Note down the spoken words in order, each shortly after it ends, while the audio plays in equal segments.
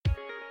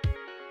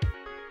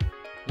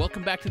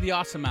Welcome back to the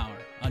Awesome Hour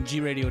on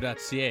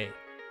GRadio.ca.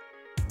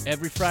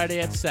 Every Friday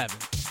at 7,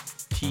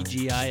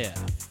 TGIF.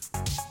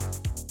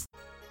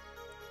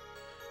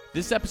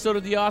 This episode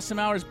of the Awesome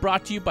Hour is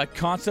brought to you by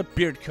Concept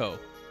Beard Co.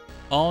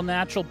 All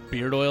natural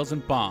beard oils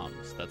and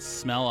balms that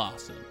smell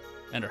awesome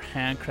and are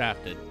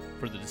handcrafted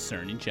for the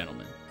discerning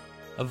gentleman.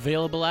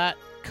 Available at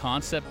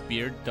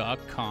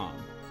conceptbeard.com.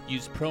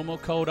 Use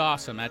promo code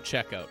AWESOME at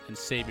checkout and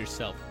save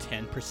yourself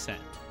 10%.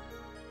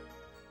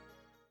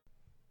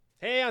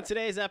 Hey, on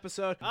today's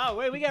episode,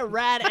 we got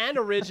Rad and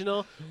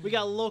Original. We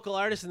got local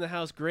artist in the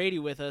house, Grady,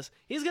 with us.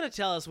 He's going to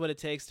tell us what it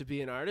takes to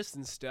be an artist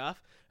and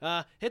stuff.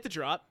 Hit the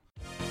drop.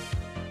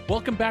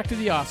 Welcome back to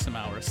the Awesome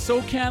Hour, a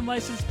SoCan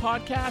licensed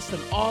podcast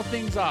on all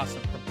things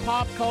awesome, from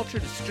pop culture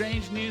to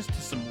strange news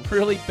to some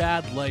really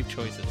bad life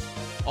choices,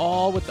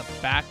 all with the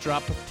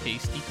backdrop of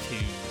tasty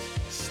tunes.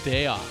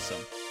 Stay awesome.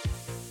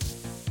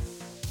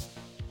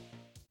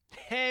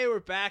 Hey, we're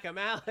back. I'm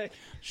Alec.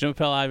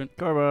 Jean-Paul Ivan.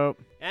 Corbo.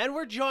 And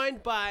we're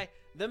joined by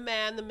the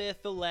man, the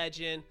myth, the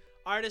legend,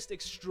 artist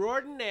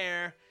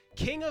extraordinaire,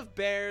 king of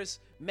bears,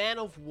 man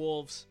of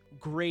wolves,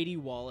 Grady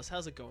Wallace.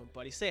 How's it going,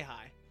 buddy? Say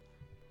hi.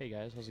 Hey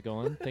guys, how's it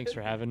going? Thanks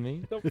for having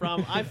me. No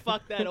problem. I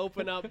fucked that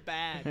open up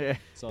bad.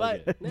 It's all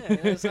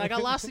good. I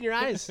got lost in your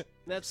eyes.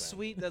 That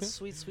sweet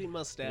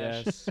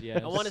mustache.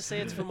 Yes. I want to say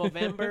it's from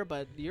Movember,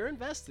 but you're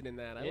invested in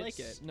that. I like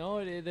it. No,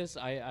 it is.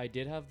 I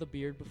did have the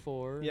beard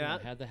before. Yeah.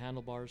 I had the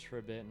handlebars for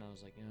a bit, and I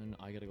was like, no,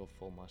 I gotta go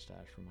full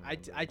mustache for my.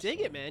 I dig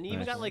it, man. You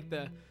even got like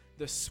the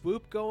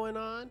swoop going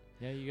on.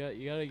 Yeah, you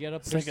gotta get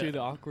up like through the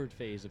awkward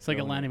phase. It's like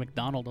a Lanny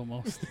McDonald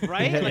almost.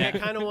 Right? Like I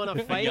kind of want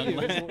to fight you.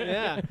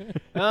 Yeah.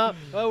 Well,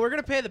 we're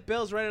going to pay the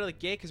bills right out of the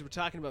gate because we're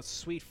talking about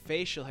sweet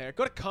facial hair.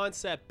 Go to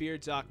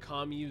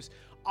conceptbeard.com. Use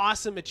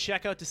awesome at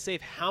checkout to save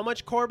how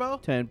much, Corbo?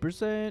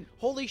 10%.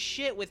 Holy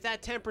shit, with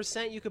that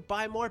 10%, you could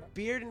buy more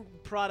beard and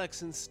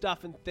products and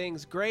stuff and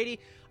things. Grady,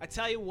 I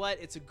tell you what,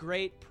 it's a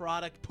great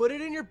product. Put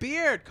it in your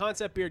beard,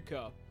 Concept Beard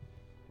Co.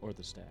 Or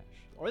the stash.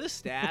 Or the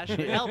stash.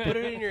 Hell, put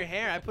it in your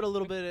hair. I put a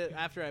little bit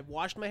after I've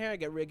washed my hair.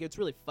 It gets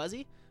really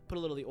fuzzy. Put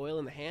a little of the oil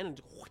in the hand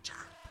and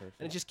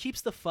Perfect. it just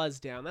keeps the fuzz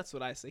down. That's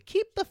what I say.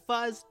 Keep the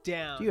fuzz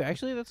down. Dude,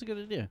 actually, that's a good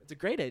idea. It's a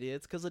great idea.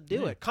 It's because I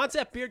do it.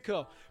 Concept Beard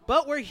Co.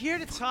 But we're here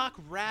to talk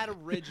Rad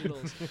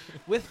Originals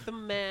with the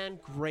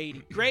man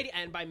Grady. Grady,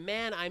 and by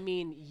man I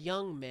mean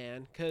young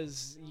man,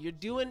 because you're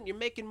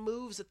making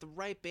moves at the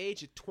ripe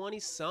age of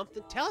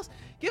 20-something.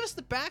 Give us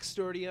the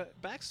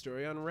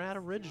backstory on Rad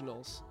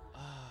Originals.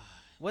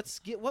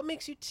 What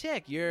makes you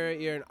tick? You're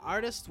an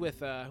artist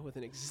with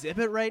an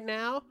exhibit right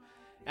now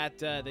at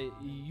the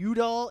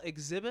Udall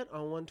exhibit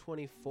on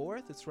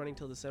 124th. It's running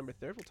till December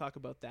 3rd. We'll talk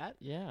about that.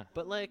 Yeah.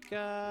 But what's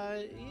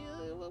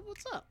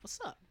up? What's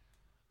up?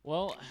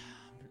 Well,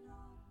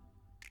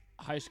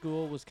 high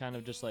school was kind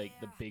of just like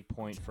the big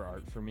point for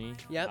art for me.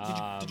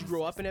 Yeah. Did you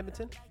grow up in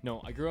Edmonton?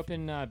 No, I grew up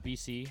in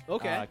BC.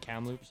 Okay.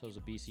 Kamloops. I was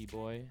a BC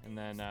boy, and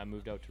then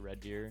moved out to Red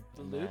Deer.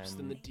 The Loops,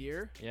 then the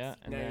Deer. Yeah,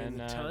 and now you're in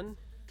then the Ton.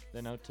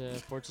 Then out to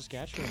Fort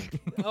Saskatchewan.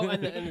 Oh,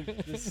 and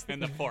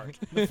And the fort.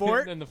 the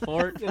fort. And the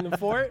fort. In the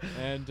fort.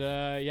 And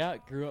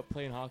grew up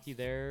playing hockey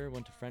there.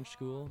 Went to French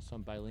school, so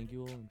I'm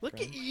bilingual. In Look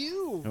French. at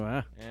you.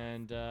 Wow.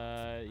 And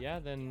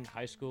then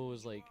high school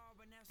was like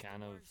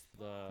kind of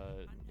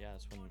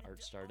that's when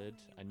art started.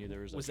 I knew there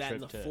was a Was trip that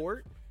in the to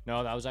fort?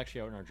 No, that was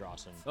actually out in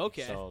Ardrossan.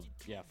 Okay. So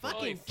yeah,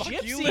 Fucking fuck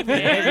gypsy, you live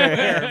man.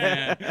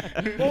 everywhere,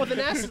 man. Well, with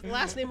a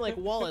last name like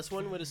Wallace,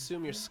 one would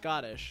assume you're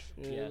Scottish.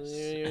 Yes.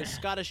 You're a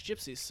Scottish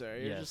gypsy, sir.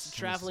 You're Yes, just a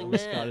traveling I'm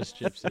man. a Scottish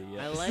gypsy.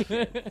 I Yes. like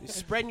it. You're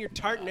spreading your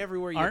tartan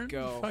everywhere you Aren't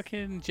go.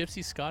 fucking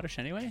gypsies Scottish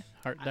anyway?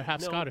 They're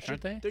half No, Scottish,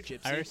 aren't they? They're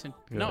gypsy. Irish and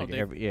Yeah, no, like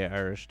they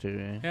Irish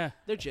too. yeah,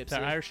 They're gypsy.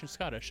 they're Irish and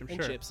Scottish. I'm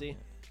and sure. gypsy.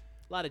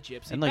 A lot of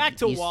gypsy. And like Back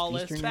to East,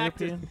 Wallace. Eastern Back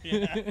to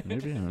European?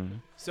 Maybe. I don't know.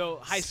 so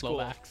high school.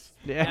 Slovaks.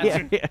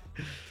 Yeah.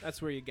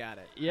 That's where you got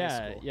it. High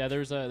Yeah, school. yeah. There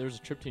was a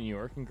trip to New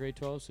York in grade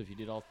 12. So if you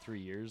did all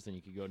 3 years, then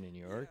you could go to New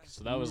York.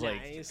 So that was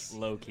Nice.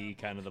 like low key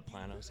kind of the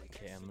plan. I was like,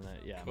 okay, I'm gonna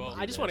Cool. I'm gonna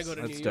I do just want to this.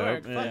 go to That's New dope.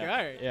 York. Yeah. Fuck, all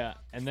right. Yeah,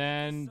 and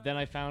then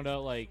I found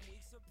out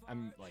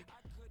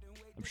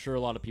I'm sure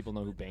a lot of people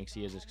know who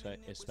Banksy is,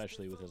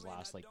 especially with his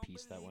last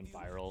piece that went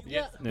viral.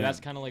 Yeah. But that's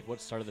kind of like what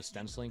started the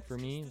stenciling for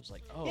me. It was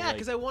like, oh, Yeah,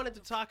 because I wanted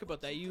to talk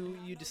about that.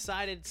 You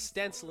decided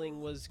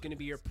stenciling was going to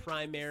be your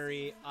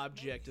primary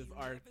object of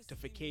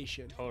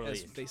artification, Totally.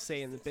 as they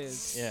say in the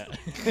biz. yeah.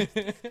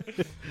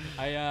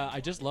 I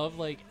just love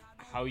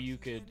how you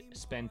could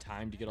spend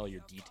time to get all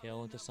your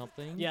detail into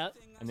something. Yeah.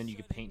 And then you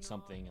could paint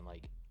something in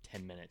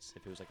 10 minutes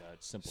if it was a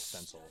simple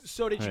stencil.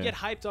 So did you Yeah. get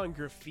hyped on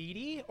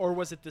graffiti, or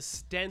was it the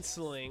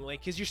stenciling?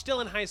 Because you're still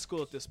in high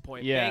school at this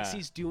point. Yeah.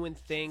 Banksy's doing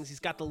things. He's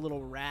got the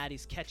little rat.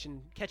 He's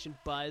catching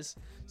buzz.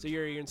 So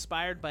you're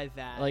inspired by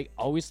that.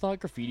 Always thought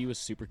graffiti was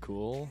super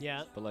cool.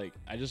 Yeah. But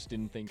I just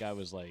didn't think I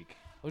was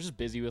I was just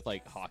busy with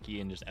hockey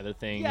and just other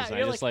things. yeah, and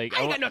you're I just I ain't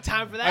got no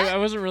time for that. I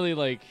wasn't really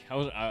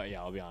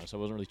I'll be honest. I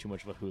wasn't really too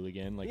much of a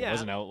hooligan. Yeah. I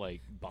wasn't out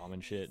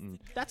bombing shit and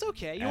That's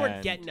okay. You weren't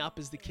And- getting up,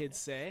 as the kids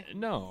say.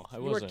 no, I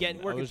You wasn't.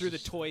 weren't I working was through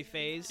just- the toy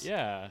phase.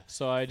 Yeah.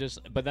 So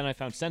but then I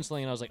found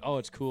stenciling and I was like, oh,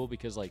 it's cool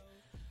because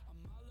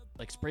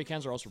like spray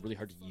cans are also really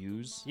hard to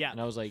use. Yeah.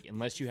 And I was like,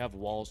 unless you have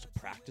walls to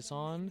practice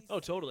on, Oh,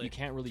 totally. you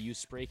can't really use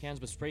spray cans.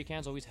 But spray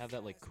cans always have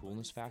that like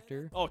coolness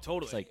factor. Oh,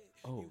 totally. It's like,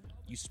 oh,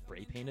 you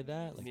spray painted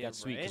that? Like Yeah, that's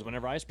sweet. Because right?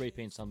 whenever I spray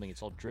paint something,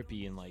 it's all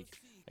drippy and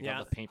like I Yeah.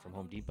 got the paint from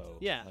Home Depot.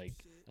 Yeah. Like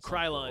that's not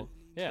Krylon. cool.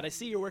 Yeah. But I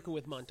see you're working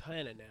with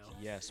Montana now.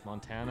 Yes,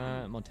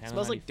 Montana.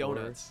 Smells like 94.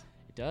 donuts.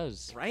 It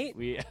does. Right?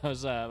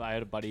 I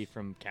had a buddy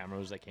from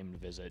Camrose that came to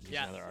visit. He's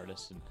Yeah. another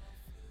artist, and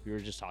we were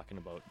just talking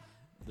about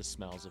the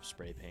smells of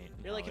spray paint.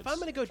 and You're like, how if I'm it's-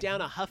 going to go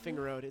down a huffing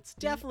road, it's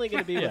definitely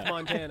going to be with Yeah.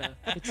 Montana.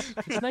 it's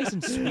nice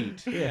and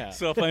sweet. Yeah.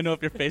 So if I know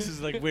if your face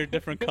is like weird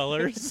different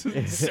colors,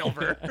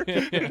 silver.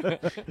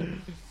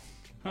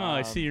 Oh,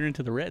 I see you're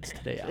into the reds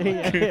today,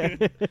 Alec.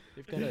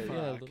 They've got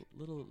a Fuck.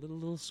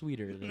 little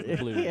sweeter than the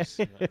blues.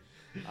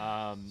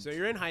 So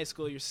you're in high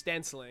school, you're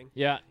stenciling.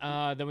 Yeah.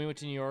 Then we went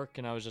to New York,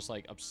 and I was just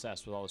like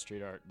obsessed with all the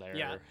street art there.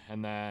 Yeah.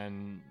 And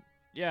then,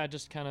 yeah,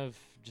 just kind of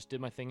just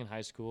did my thing in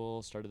high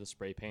school. Started the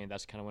spray paint.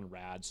 That's kind of when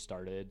Rad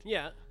started.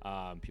 Yeah.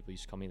 People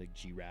used to call me like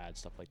G-Rad,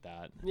 stuff like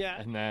that.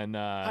 Yeah. And then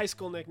High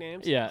school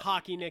nicknames. yeah.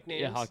 Hockey nicknames.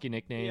 yeah, hockey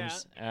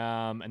nicknames.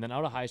 And then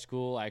out of high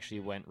school, I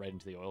actually went right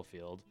into the oil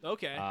field.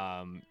 Okay.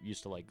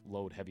 Used to like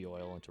load heavy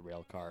oil into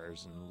rail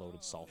cars and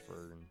loaded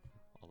sulfur and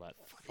all that.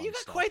 Fun You got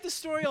stuff. quite the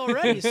story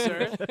already,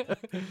 sir.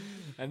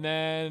 And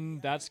then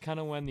that's kind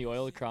of when the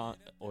oil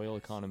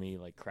economy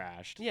like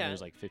crashed. Yeah. It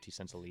was like 50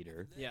 cents a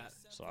liter. Yeah.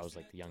 So I was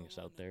like the youngest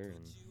out there.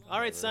 And All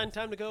right, whatever. son,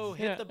 time to go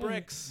hit Yeah. the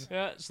bricks.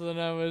 Yeah. So then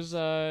I was,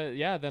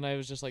 then I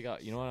was just like,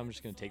 you know what? I'm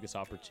just gonna take this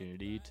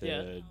opportunity to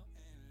Yeah.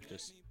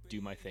 just do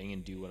my thing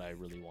and do what I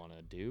really want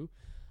to do.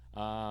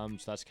 So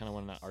that's kind of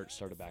when art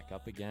started back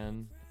up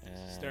again.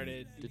 And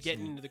Started did getting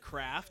some- into the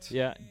craft.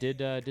 Yeah,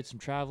 did some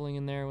traveling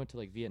in there. Went to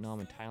like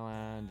Vietnam and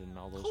Thailand and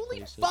all those Holy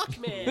places. fuck,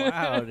 man.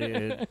 Wow,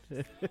 dude.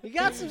 You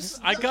got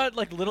some I got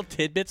like little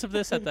tidbits of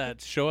this at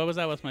that show I was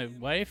at with my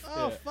wife.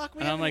 Oh, Yeah. fuck, we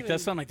And I'm haven't like, even,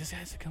 that's something like this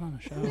has to come on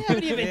the show. we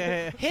haven't even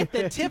Yeah. hit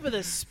the tip of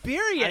the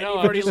spear I yet. know. You've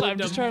I'm already just,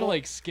 lived trying a to mo-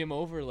 like skim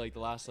over like the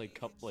last like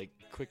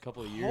quick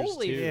couple of years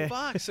Holy too.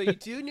 fuck. So you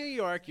do New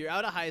York, you're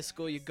out of high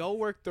school, you go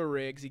work the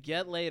rigs, you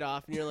get laid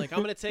off, and you're like, I'm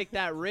going to take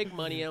that rig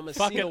money and I'm going to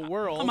Fuck see it, the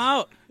world. I'm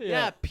out.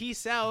 Yeah,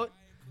 peace out.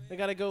 I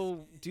got to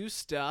go do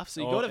stuff.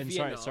 So you go to and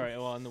Vietnam. sorry.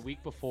 Well, in the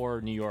week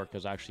before New York, I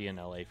was actually in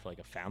LA for like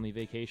a family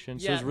vacation.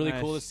 So Yeah. it was really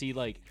cool to Nice. see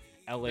like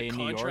LA The and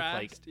New York like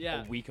contrast,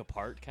 yeah. a week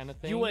apart kind of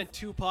thing. You went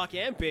Tupac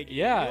and Biggie.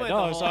 Yeah, You went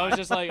no. the So whole- I was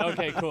just like,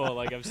 okay, cool.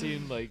 Like I've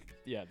seen like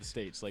the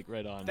States like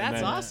right on. And That's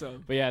then-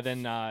 awesome. But yeah,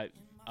 then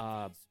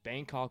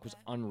Bangkok was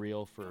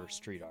unreal for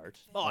street art.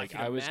 Oh, I like,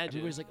 can imagine.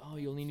 Everybody's like, oh,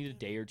 you only need a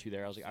day or two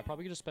there. I was like, I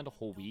probably could have spent a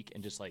whole week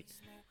and just like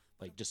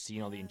just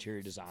seeing all the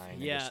interior design.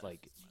 Yeah. And just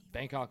like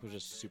Bangkok was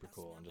just super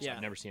cool and just Yeah.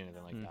 I've never seen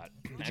anything like that.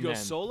 Did you And go then-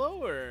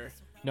 solo or?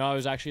 No, it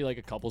was actually like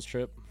a couple's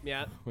trip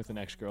Yeah, with an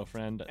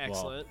ex-girlfriend. Well,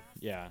 excellent.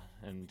 yeah,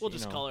 and We'll you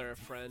just know, call her a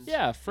friend.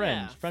 Yeah,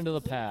 friend, Yeah. friend of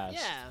the past.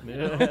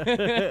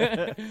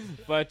 Yeah.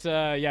 But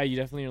yeah, you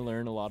definitely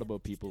learn a lot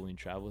about people when you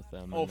travel with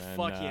them. Oh, and then,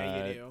 fuck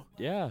yeah, you do.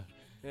 Yeah.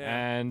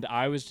 Yeah. And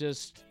I was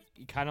just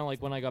kind of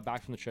like when I got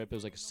back from the trip, it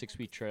was like a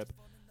 6-week trip.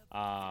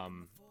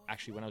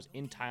 Actually, when I was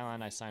in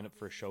Thailand, I signed up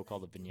for a show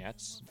called the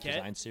Vignettes 'Kay.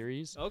 Design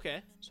Series.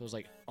 Okay. So I was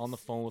like on the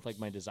phone with like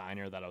my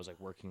designer that I was like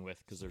working with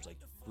because there's like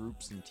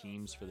groups and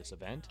teams for this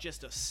event.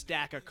 Just a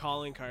stack of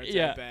calling cards. I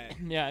Yeah, bet.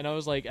 yeah, and I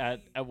was like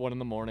at 1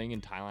 a.m.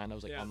 in Thailand. I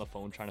was like Yeah. on the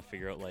phone trying to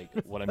figure out like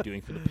what I'm doing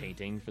for the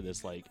painting for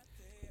this like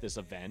this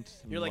event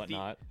and You're like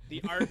whatnot.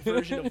 the art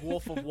version of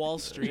Wolf of Wall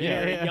Street.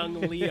 Yeah. You're a young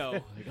Leo.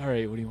 Like, all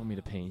right, what do you want me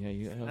to paint?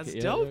 Yeah, okay, That's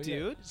yeah, dope, okay.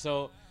 dude.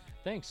 So,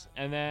 thanks.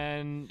 And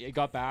then it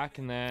got back,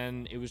 and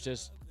then it was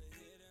just,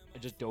 I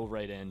just dove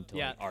right into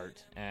Yeah. like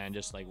art and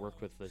just like worked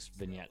with this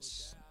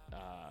vignettes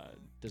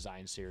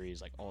design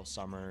series like all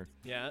summer.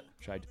 Yeah.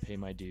 Tried to pay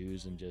my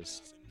dues and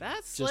just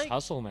That's like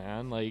hustle,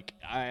 man. Like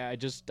I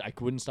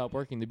wouldn't stop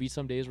working. There'd be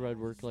some days where I'd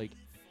work like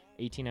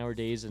 18-hour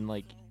days and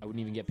like I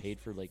wouldn't even get paid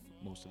for like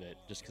most of it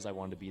just because I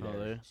wanted to be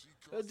there.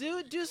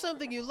 do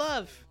something you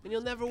love, and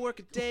you'll never work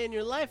a day in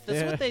your life.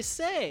 That's Yeah. what they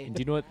say. And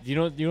do you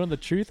know what the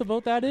truth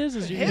about that is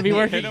you're Hit gonna be me.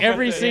 working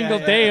every single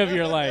day of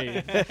your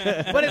life.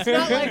 But it's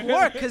not like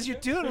work because you're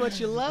doing what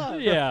you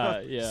love.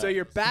 Yeah. So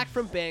you're back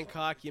from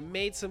Bangkok. You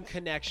made some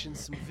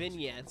connections, some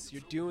vignettes.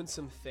 You're doing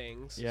some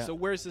things. Yeah. So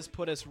where's this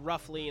put us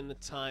roughly in the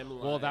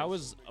timeline? Well, that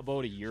was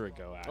about a year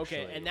ago, actually.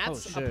 okay, and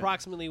that's shit.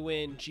 approximately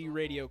when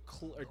G-Rad.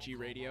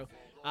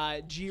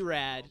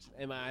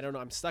 I don't know.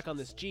 I'm stuck on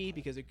this G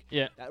because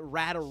Yeah. that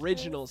Rad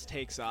Originals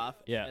takes off.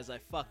 Yeah. As I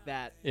fuck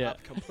that Yeah.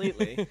 up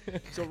completely.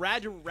 So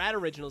Rad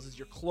Originals is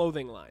your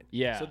clothing line.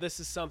 Yeah. So this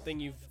is something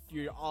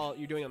you're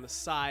doing on the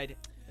side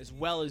as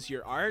well as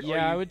your art. or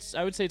Yeah, you-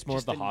 I would say it's more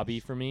of just the an-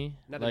 hobby for me.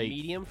 Not a like,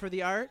 medium for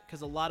the art,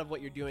 because a lot of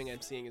what you're doing, I'm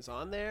seeing, is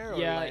on there. Or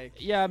yeah, like,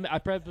 yeah.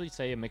 I'd probably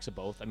say a mix of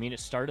both. I mean, it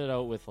started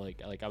out with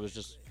like I was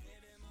just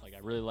like I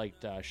really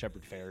liked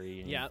Shepherd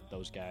Ferry and Yeah.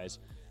 those guys.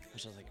 I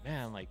was just like,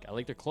 man, like I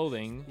like their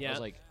clothing. I Yeah. was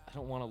like, I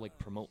don't want to like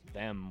promote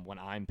them when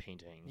I'm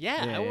painting.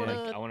 yeah, Yeah, I yeah. want Like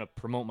I to. want to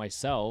promote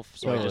myself,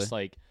 so I Totally. just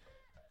like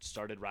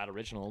started Rad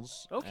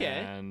Originals. Okay.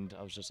 And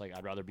I was just like,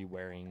 I'd rather be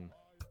wearing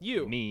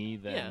me,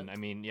 then Yeah. I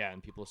mean, yeah,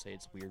 and people say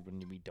it's weird when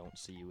we don't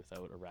see you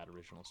without a Rad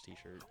Originals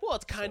t-shirt. Well,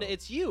 it's kind of So-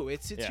 it's you.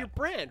 It's Yeah. your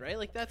brand, right?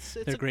 Like it's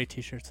They're great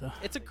T-shirts, though.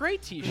 It's a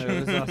great That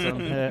T-shirt. was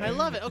awesome. I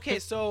love it. Okay,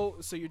 so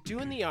you're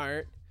doing the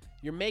art.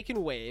 You're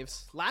making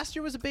waves. Last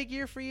year was a big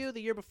year for you.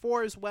 The year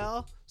before as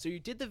well. So you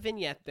did the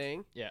vignette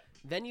thing. Yeah.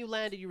 Then you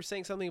landed. You were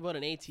saying something about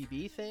an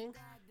ATV thing.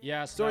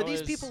 Yeah. So are that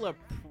these was- people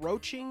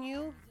approaching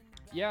you?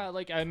 Yeah,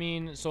 like I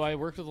mean, so I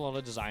worked with a lot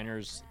of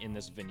designers in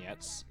this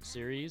vignettes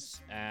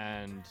series,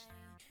 and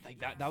like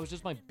that was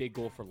just my big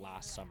goal for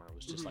last summer.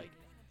 Was just like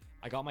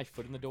I got my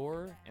foot in the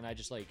door, and I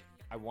just like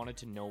I wanted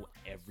to know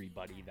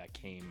everybody that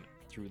came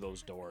through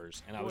those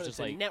doors, and I was just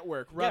like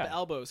network, rub yeah,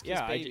 elbows, kiss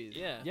yeah, babies.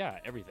 yeah,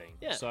 everything.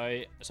 Yeah. So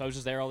I was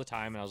just there all the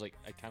time, and I was like,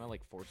 I kind of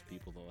like forced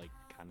people to like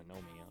kind of know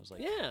me. I was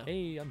like, Yeah.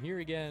 hey, I'm here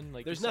again.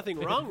 Like, There's what's up? nothing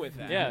wrong with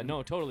that. Yeah,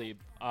 no, totally.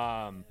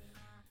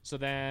 So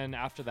then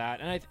after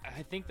that, and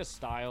I think the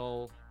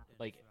style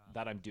like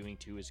that I'm doing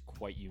too is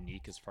quite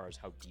unique as far as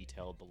how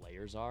detailed the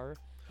layers are,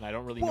 and I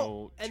don't really Well,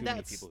 know and too many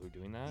that's- people who are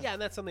doing that. Yeah,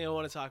 and that's something I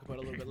want to talk about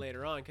a little bit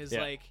later on because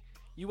Yeah. like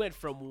you went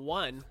from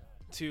one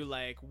to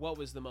like what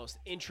was the most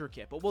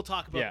intricate, but we'll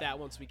talk about Yeah. that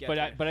once we get But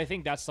there. but I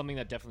think that's something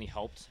that definitely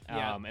helped.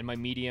 Yeah. And my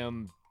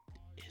medium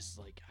is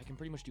like I can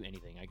pretty much do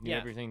anything. I can do Yeah.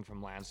 everything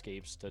from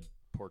landscapes to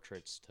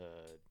portraits to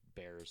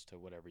bears to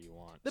whatever you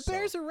want. The So-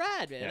 bears are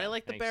rad, man. Yeah, I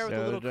like the thanks. bear with the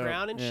So little dope.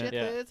 crown and Yeah. shit.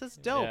 Yeah. It's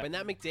dope. Yeah. And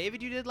that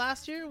McDavid you did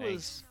last year was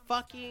Thanks.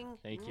 fucking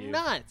Thank you.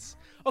 nuts.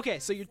 Okay,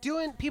 so you're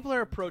doing. People are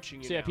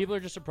approaching you. So yeah, now. people are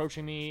just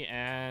approaching me,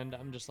 and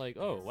I'm just like,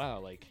 oh wow,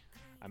 like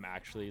I'm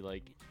actually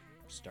like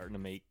starting to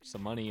make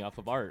some money off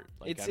of art.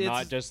 Like It's- I'm not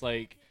it's- just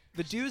like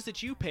The dues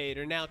that you paid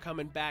are now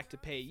coming back to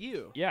pay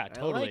you. yeah, I like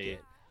totally.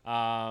 it.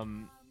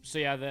 So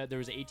yeah, there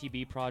was an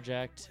ATB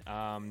project.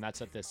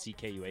 That's at the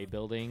CKUA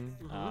building,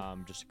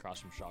 just across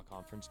from Shaw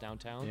Conference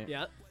downtown. Yeah.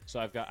 Yeah, So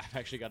I've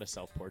actually got a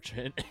self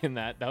portrait in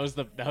that. That was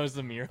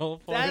the mural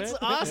for that's it.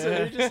 awesome.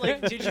 You're just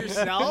like did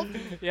yourself.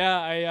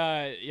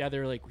 Yeah, they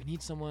were like, we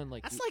need someone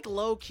like. That's like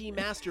low key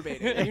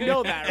masturbating. And you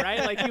know that, right?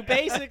 Like you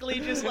basically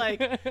just like,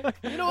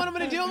 you know what I'm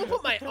gonna do? I'm gonna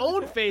put my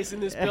own face in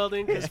this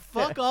building because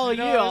fuck all I you.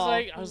 know, all.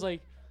 I was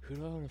like, who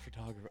do I want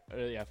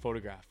to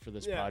photograph for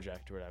this Yeah.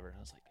 project or whatever? And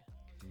I was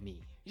like,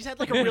 me. You just had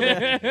like a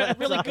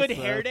really good awesome.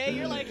 hair day.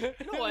 You're like,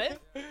 you know what?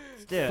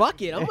 Yeah.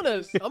 Fuck it. I'm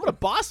gonna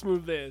boss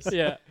move this.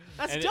 Yeah.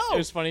 That's And dope. It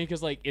was funny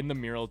because like in the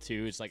mural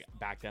too, it's like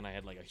back then I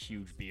had like a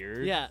huge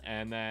beard. Yeah.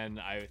 And then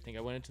I think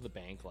I went into the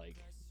bank like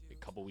a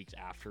couple weeks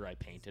after I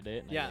painted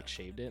it and Yeah. I like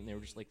shaved it and they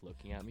were just like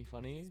looking at me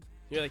funny.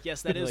 You're like,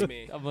 yes, that is Like,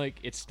 me. I'm like,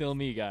 it's still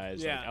me,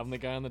 guys. Yeah. Like, I'm the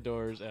guy on the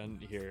doors and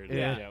here.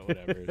 Yeah. Yeah.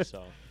 Whatever.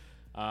 So,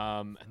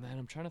 and then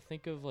I'm trying to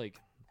think of like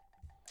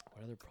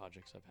what other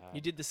projects I've had.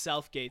 You did the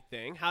Southgate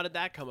thing. How did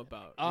that come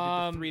about? You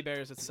did the Three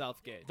Bears at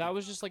Southgate. That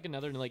was just like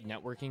another like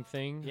networking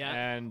thing. Yeah.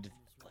 And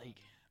like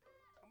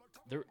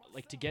there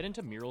like to get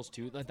into murals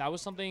too. Like that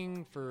was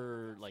something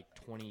for like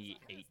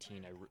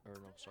 2018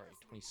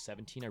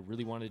 2017 I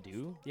really wanted to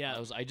do.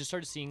 Yeah. I just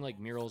started seeing like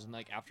murals and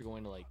like after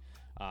going to like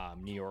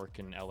New York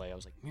and LA, I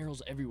was like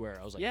murals everywhere.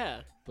 I was like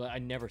Yeah. but I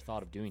never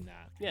thought of doing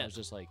that. Yeah. I was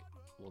just like,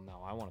 well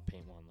no, I want to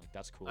paint one. Like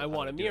that's cool. I How do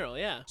want a do it? mural.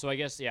 Yeah. So I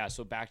guess yeah,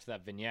 so back to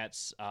that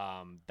vignettes,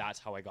 that's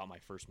how I got my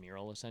first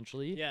mural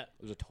essentially. Yeah.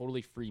 It was a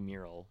totally free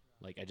mural.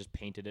 Like I just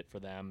painted it for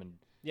them and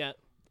Yeah.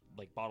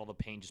 like bought all the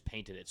paint, just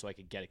painted it so I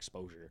could get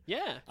exposure.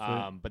 Yeah.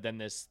 But then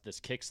this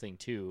kicks thing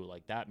too,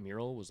 like that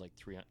mural was like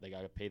they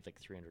got paid like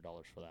 $300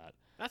 for that.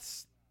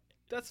 That's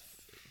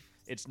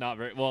It's not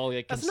very well.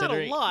 Like, that's not a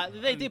considering lot.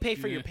 They pay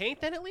for your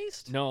paint then at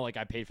least. No, like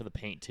I paid for the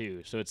paint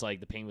too, so it's like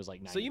the paint was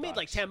like $90. So you made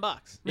like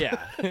 $10. Yeah,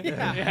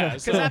 Yeah.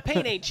 Because so- that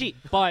paint ain't cheap.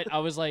 But I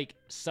was like,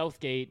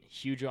 Southgate,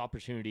 huge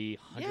opportunity.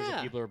 Hundreds Yeah.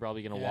 of people are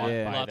probably gonna Yeah. walk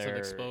Yeah. by Lots of there.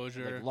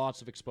 exposure. Like,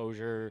 lots of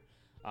exposure.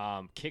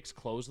 Kicks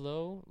closed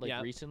though, like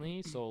Yeah.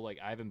 recently. So like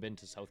I haven't been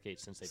to Southgate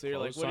since they So you're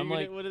like, closed.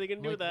 what are they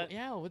gonna do with that?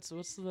 Yeah, what's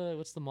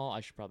the mall? I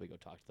should probably go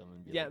talk to them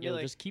and be Yeah, like, be yo,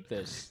 like- just keep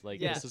this. Like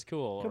Yeah. this is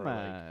cool. Come or, like,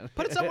 on.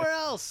 Put it somewhere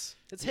else.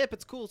 It's hip.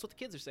 It's cool. It's what the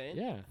kids are saying.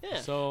 yeah.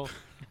 Yeah. So,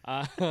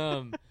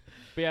 but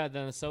yeah,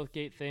 then the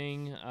Southgate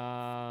thing.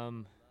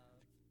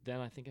 Then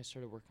I think I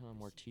started working on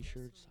more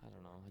T-shirts. I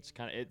don't know. It's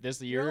kind of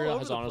this You're year all over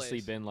has the honestly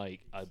place. been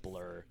like a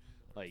blur.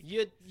 Like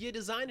You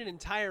designed an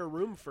entire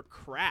room for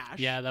Crash.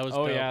 Yeah, that was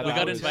Oh, dope. yeah, we that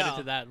got was- invited Wow.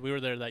 to that. We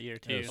were there that year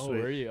too. oh,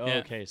 Sweet. were you? Oh, Yeah.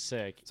 okay,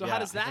 sick. So Yeah, how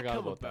does I that forgot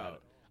come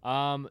about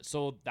that.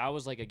 So that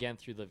was like again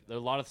through a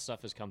lot of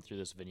stuff has come through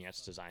this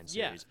vignettes design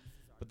Yeah. series.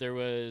 But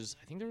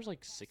I think there was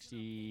like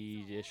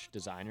 60-ish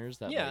designers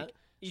that Yeah. like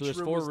Each so there's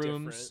room 4 was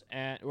rooms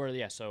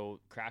so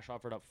Crash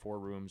offered up 4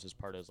 rooms as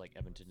part of like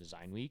Edmonton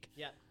Design Week.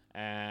 Yeah.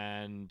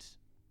 And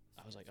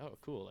I was like, oh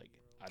cool, like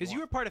Because you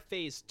were part of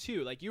phase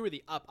 2. Like you were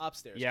the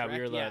upstairs. yeah, we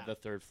correct? were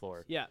the 3rd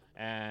floor. Yeah.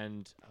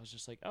 And I was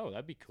just like, oh,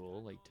 that'd be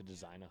cool, like to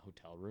design a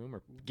hotel room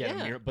or get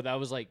Yeah. a mural. But that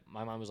was like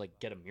my mom was like,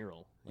 get a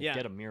mural, like, Yeah.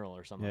 get a mural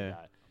or something Yeah. like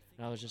that.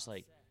 And I was just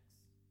like,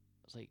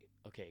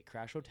 okay,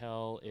 Crash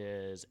Hotel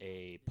is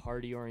a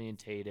party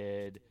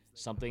orientated,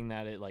 something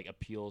that it like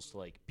appeals to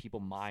like people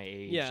my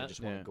age Yeah. that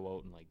just want Yeah. to go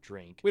out and like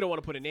drink. We don't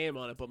want to put a name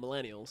on it, but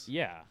millennials.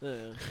 Yeah.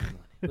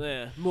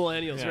 Yeah,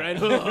 millennials, Yeah. right?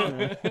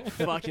 Oh,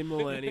 fucking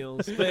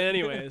millennials. But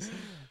anyways,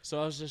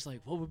 So I was just like,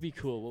 what would be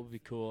cool? What would be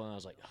cool? And I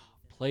was like, oh,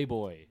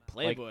 Playboy.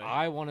 Playboy. Like,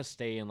 I want to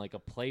stay in like a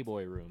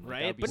Playboy room. Like,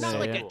 right? that'd be But not so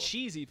like cool. a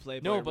cheesy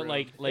Playboy. No, but room.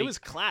 like it was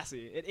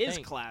classy. It is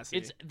Thanks. classy.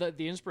 It's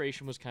the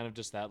inspiration was kind of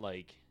just that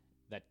like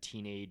that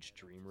teenage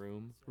dream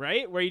room.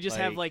 right where you just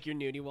have like- like your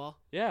nudie wall.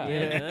 Yeah.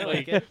 Yeah, I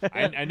like like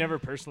it. I never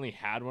personally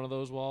had one of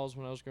those walls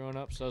when I was growing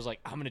up, so I was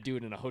like, I'm gonna do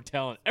it in a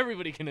hotel and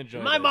everybody can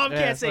enjoy. My this. mom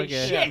Yeah, can't say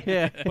okay. shit.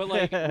 Yeah. But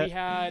like we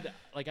had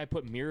like I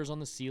put mirrors on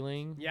the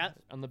ceiling. Yeah.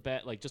 On the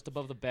bed, like just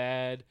above the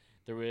bed.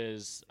 There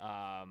was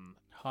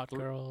Hot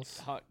girls.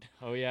 hot.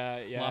 Oh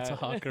yeah. Lots of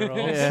hot Yeah, girls.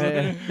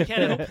 yeah. You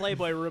can't have a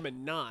Playboy room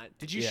and not.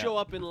 Did you Yeah. show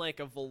up in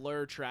like a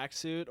velour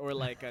tracksuit or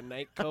like a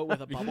night coat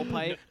with a bubble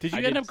pipe? Did you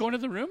I end did- up going to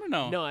the room or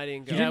no? No, I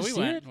didn't go. Yeah, didn't we see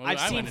went. it? Well, I've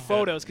I seen went into it.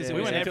 photos because Yeah. it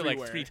We was went into it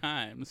everywhere. like 3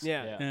 times.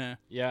 Yeah. Yeah. Yeah.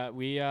 Yeah.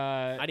 We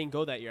I didn't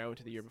go that year. I went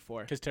to the year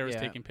before. Because Tara was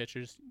Yeah. taking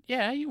pictures.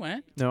 Yeah, you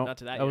went. No, Not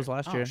to that that was year.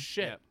 last Oh, year.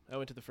 shit. Yeah, I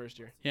went to the first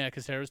year. Yeah,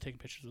 because Tara was taking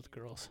pictures with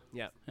girls.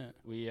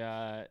 We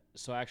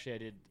so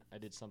actually I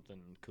did something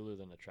cooler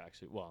than a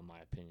tracksuit. Well, in my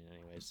opinion,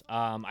 anyways.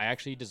 I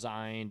actually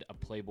designed a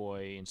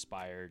Playboy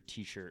inspired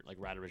T-shirt, like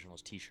Rad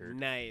Originals T-shirt.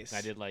 Nice. And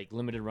I did like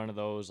limited run of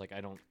those. Like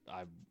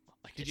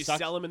like, Did it you sucks.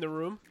 sell them in the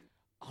room?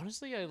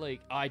 Honestly,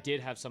 I did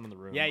have some in the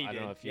room. Yeah, you I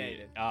don't know did. if you Yeah, you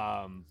did.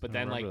 But I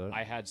then like remember that.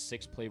 I had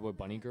 6 Playboy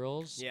bunny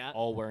girls. Yeah.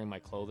 All wearing my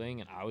clothing,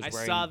 and I was I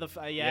wearing. saw the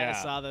yeah.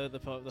 I saw the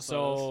photos.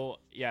 So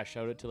yeah,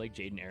 shout out to like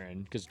Jade and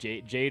Aaron because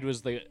Jade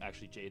was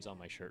actually Jade's on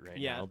my shirt right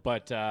Yeah. now.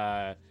 But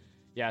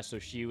yeah, so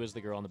she was the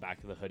girl on the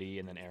back of the hoodie,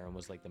 and then Aaron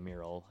was like the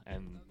mural,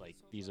 and like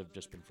these have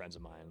just been friends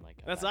of mine. Like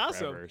I've That's had awesome.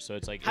 forever. So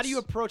it's like How do you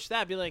it's- approach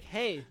that? Be like,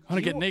 hey, I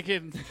want to you- get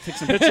naked and take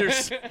some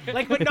pictures.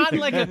 like, but not in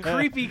like a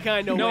creepy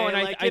kind of No, way. and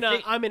I- like I in a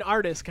think- I'm an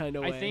artist kind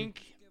of way.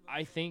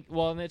 I think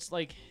well, and it's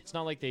like it's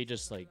not like they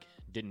just like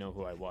didn't know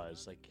who I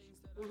was. Like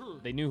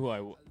they knew who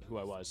I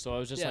was. So I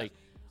was just Yeah. like,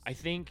 I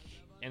think,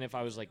 and if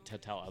I was like to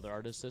tell other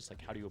artists this,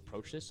 like how do you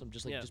approach this? I'm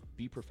just like Yeah. just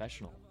be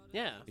professional.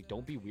 Yeah. Like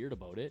don't be weird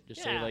about it. Just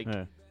Yeah. say like.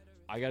 Yeah.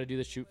 I got to do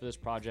the shoot for this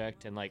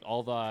project, and like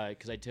all the,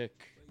 because I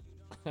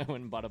went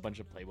and bought a bunch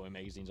of Playboy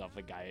magazines off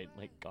a guy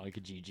like on like a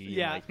GG.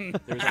 Yeah. And,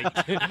 like, there was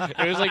like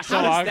it was like so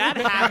How does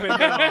awkward.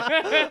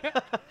 that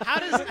happen?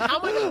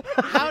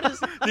 How does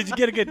Did you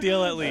get a good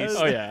deal at least?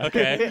 Oh yeah.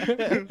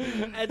 Okay.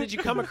 and did you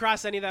come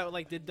across any of that?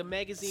 Like, did the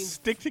magazines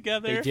Stick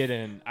together. They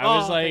didn't. I Oh,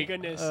 was thank like,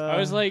 goodness. I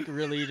was like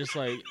really just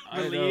like I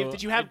don't relieved? know.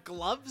 Did you have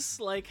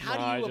gloves? Like, how No,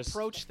 do I you just-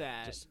 approach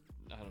that? just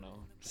I don't know.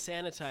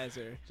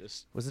 Sanitizer.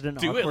 Just Was it an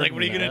Do it. awkward Like,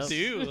 what are you gonna mess?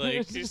 do?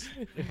 Like,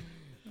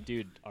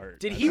 dude, art.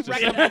 Did That's he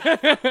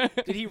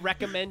just- did he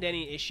recommend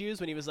any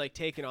issues when he was like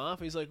taking off?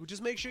 He's like, well,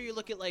 just make sure you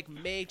look at like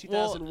May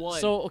Well, 2001.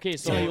 so okay,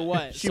 so Tell you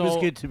what. She was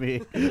So- good to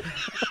me.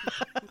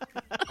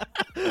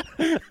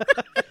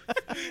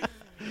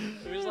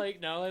 It was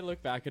like now I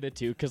look back at it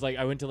too, because like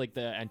I went to like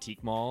the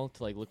antique mall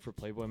to like look for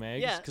Playboy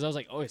mags. Yeah. Because I was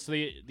like, oh, so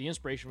the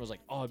inspiration was like,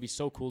 oh, it'd be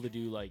so cool to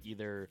do like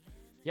either,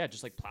 yeah,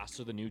 just like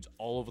plaster the nudes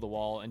all over the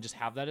wall and just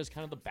have that as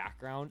kind of the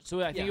background.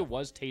 So I think Yeah. it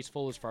was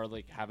tasteful as far as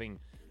like having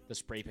the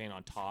spray paint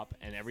on top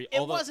and it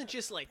all the- wasn't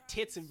just like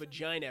tits and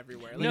vagina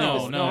everywhere. Like, No, it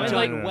was no, done no,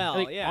 like, no. well.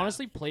 like, yeah.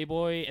 honestly,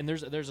 Playboy, and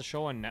there's a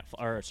show on Netflix,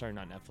 or sorry,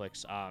 not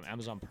Netflix,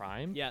 Amazon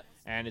Prime. Yeah.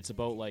 And it's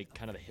about like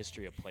kind of the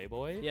history of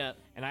Playboy. Yeah.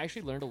 And I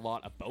actually learned a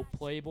lot about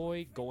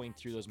Playboy going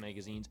through those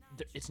magazines.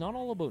 It's not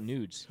all about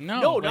nudes.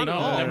 No, not at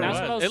all. it never That's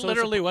was. what I was It so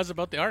literally was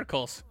about the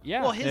articles.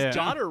 Yeah. Well, his Yeah.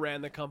 daughter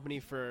ran the company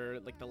for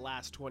like the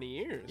last 20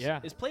 years. Yeah.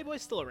 Is Playboy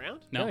still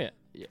around? No, Oh, yeah.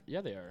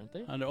 Yeah, they are, aren't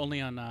they? They're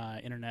only on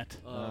internet.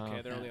 Oh,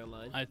 okay. They're yeah. only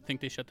online. I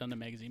think they shut down the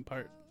magazine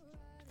part.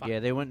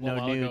 Yeah, they went a no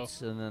while ago.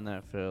 nudes, and then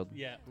that failed.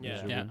 Yeah,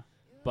 Yeah. yeah.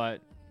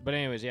 But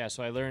anyways, yeah.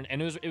 So I learned,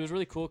 and it was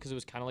really cool because it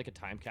was kind of like a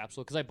time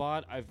capsule. Because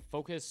I've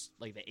focused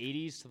like the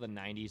 80s to the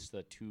 90s to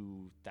the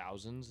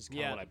 2000s is kind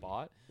of Yeah. what I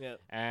bought, Yeah.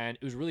 and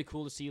it was really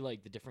cool to see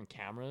like the different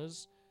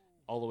cameras,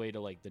 all the way to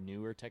like the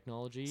newer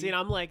technology. See, and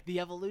I'm like, the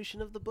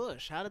evolution of the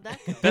bush. How did that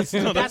go?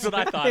 That's what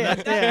I thought.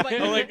 Yeah.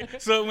 I'm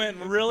like, so it went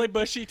really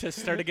bushy to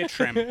start to get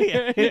trim.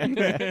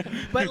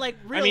 But like,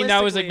 I mean,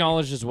 that was realistically,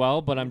 acknowledged as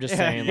well, but I'm just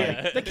saying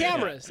Yeah. like the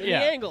cameras and Yeah.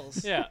 the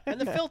angles Yeah. and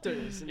the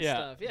filters and Yeah.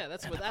 stuff. Yeah,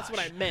 that's what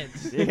I meant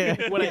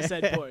Yeah. when I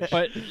said bush.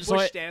 But bush so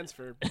I, stands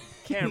for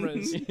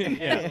cameras.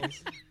 yeah.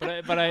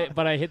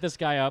 but I hit this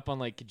guy up on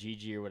like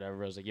Kijiji or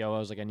whatever. I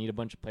was like, I need a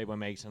bunch of Playboy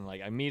mags, and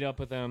like I meet up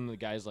with him. The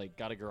guy's like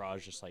got a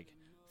garage just like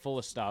full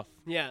of stuff,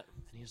 Yeah.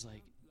 and he's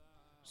like,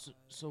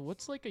 so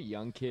what's like a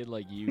young kid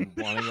like you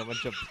wanting a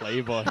bunch of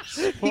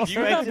Playboys?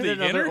 You have Expected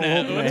the another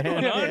internet. old What's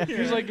man. going on here?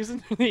 He's like,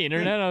 isn't there the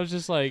internet? I was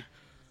just like,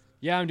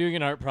 yeah, I'm doing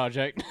an art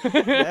project.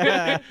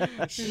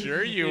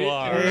 Sure you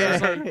are.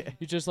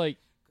 He's just like,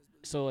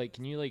 so like,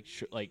 can you like,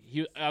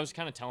 I was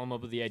kind of telling him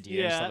about the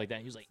idea and Yeah. stuff like that.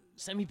 He was like,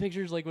 send me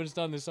pictures like when it's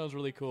done. This sounds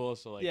really cool.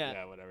 So like, Yeah.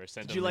 yeah, whatever.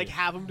 Send Did you him like the-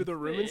 have him to the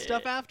room and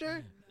stuff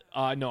after?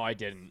 No, I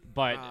didn't.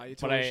 But You but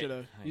totally I should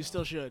have. I You know,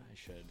 still should. I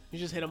should. You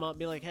just hit him up and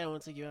be like, hey, I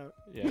want to take you out.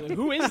 Yeah. Like,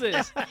 who is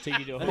this? Take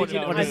you to a I think you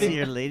know- hotel. Want I to think- see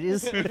your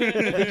ladies? I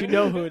think you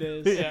know who it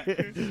is. Yeah.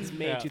 It's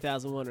May Yeah.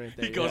 2001 right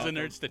there. He goes Yeah. in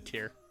there, it's the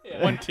tier.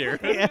 Yeah. One tier.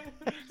 Yeah.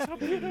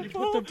 You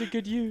put them to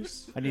good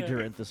use. I need to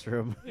rent this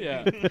room.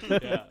 Yeah.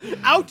 Yeah.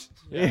 Out!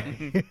 Yeah.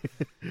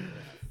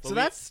 So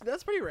But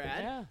that's pretty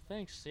rad. Yeah,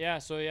 thanks. Yeah,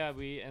 so yeah,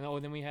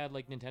 then we had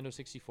like Nintendo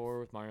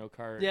 64 with Mario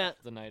Kart Yeah.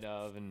 the night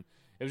of, and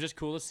it was just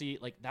cool to see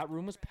like that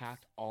room was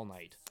packed all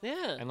night.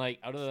 Yeah. And like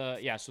out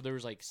of so there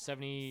was like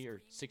 70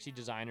 or 60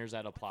 designers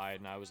that applied,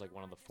 and I was like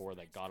one of the 4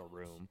 that got a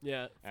room.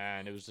 Yeah.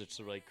 And it was just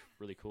like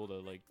really cool to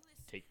like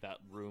take that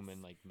room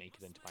and like make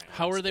it into my own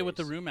How were they with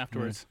the space. room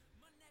afterwards?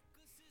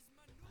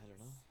 I don't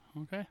know.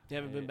 Okay. You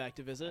haven't been back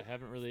to visit? I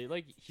haven't really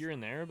like here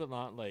and there, but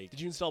not like.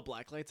 Did you install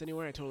black lights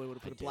anywhere? I totally would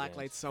have put a black didn't.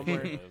 light somewhere.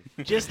 Could've.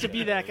 just to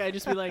be that guy.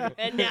 Just be like,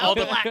 and now All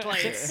the- black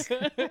lights.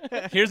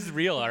 Here's the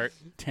real art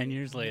 10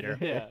 years later.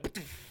 Yeah.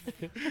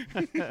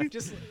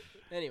 Just,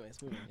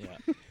 anyways, moving on.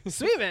 Yeah.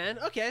 Sweet, man.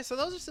 Okay, so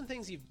those are some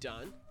things you've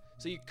done.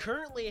 So you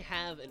currently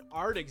have an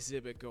art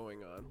exhibit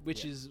going on,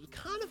 which Yeah. is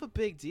kind of a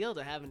big deal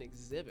to have an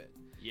exhibit.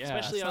 Yeah.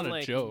 Especially It's not on a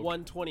like joke.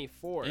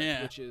 124,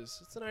 Yeah. which is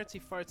it's an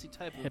artsy fartsy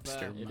type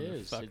Hipster of It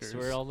is. It's Motherfuckers.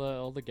 where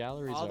all the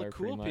galleries all are. the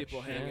cool pretty people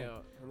much. hang Yeah.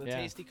 out and the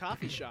Yeah. tasty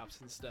coffee shops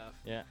and stuff.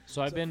 Yeah.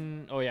 So I've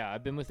been. Oh yeah,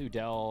 I've been with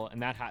Udell,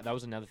 and that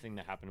was another thing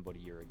that happened about a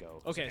year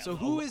ago. Okay, Yeah, so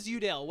who is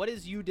Udell? What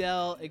is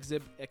Udell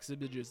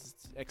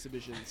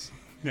exhibitions?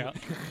 Yeah.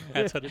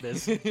 That's what it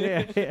is. Who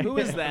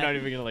is I'm not that?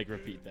 even gonna like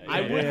repeat that. I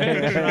Yeah.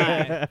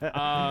 wouldn't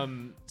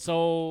try.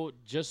 So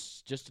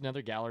just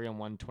another gallery on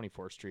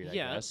 124th Street, I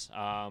Yeah. guess.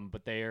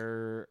 But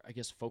they're, I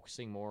guess,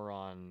 focusing more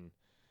on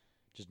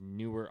just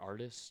newer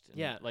artists. And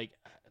Yeah. Like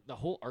the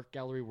whole art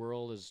gallery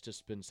world has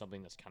just been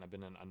something that's kind of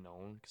been an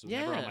unknown because it was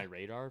never Yeah. on my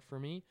radar for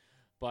me.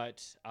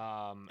 But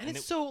And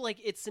it's so like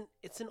it's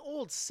an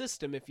old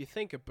system if you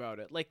think about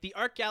it. Like the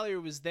art gallery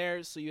was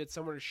there so you had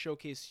somewhere to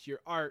showcase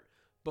your art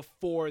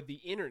before the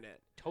internet.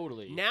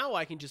 totally. Now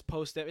I can just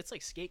post it. It's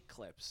like skate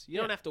clips. You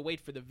don't Yeah. have to wait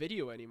for the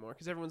video anymore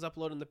because everyone's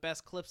uploading the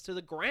best clips to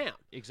the gram.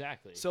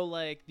 Exactly. So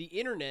like the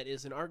internet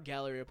is an art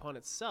gallery upon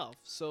itself.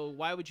 So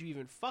why would you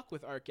even fuck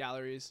with art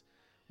galleries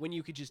when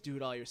you could just do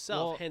it all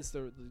yourself? Well- Hence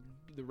the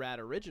rad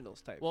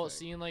originals type. Well, thing.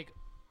 seeing like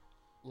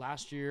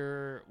last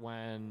year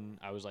when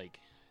I was like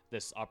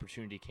this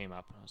opportunity came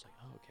up and I was like,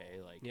 oh,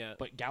 okay, like Yeah.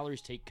 but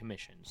galleries take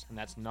commissions and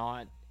that's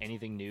not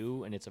anything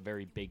new and it's a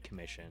very big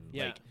commission.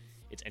 Yeah. Like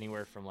it's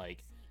anywhere from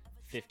like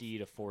 50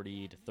 to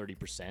 40 to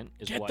 30%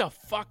 is Get what the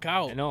fuck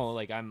out. I know,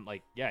 like I'm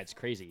like, yeah, it's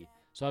crazy.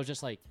 So I was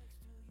just like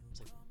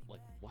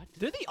what?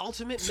 They're the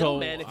ultimate So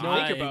middleman if you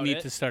I think about need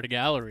it. to start a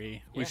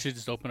gallery. We Yeah. should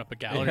just open up a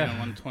gallery on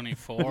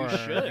 124 We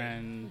should.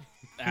 and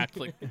act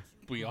like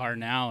we are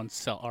now and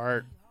sell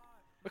art.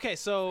 Okay,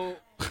 so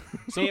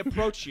they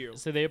approach you.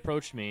 So they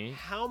approached me.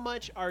 How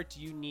much art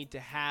do you need to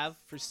have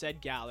for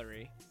said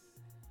gallery?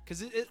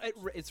 Because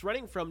it's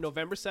running from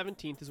November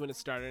 17th is when it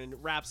started, and it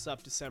wraps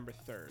up December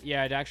 3rd.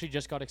 Yeah, it actually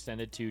just got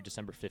extended to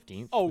December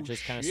 15th, Oh, which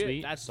is kind of shit,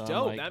 sweet. that's so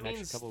dope. Like, That an extra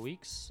means- couple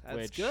weeks. That's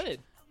which, good.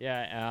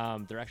 Yeah,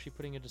 they're actually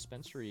putting a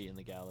dispensary in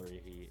the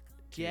gallery. too,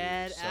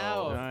 Get so-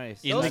 out.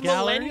 Nice. In Those the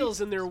gallery? millennials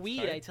and their weed,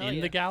 Sorry? I tell In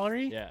you. the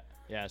gallery? Yeah,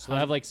 yeah. So they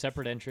have like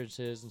separate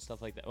entrances and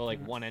stuff like that. Well,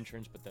 like one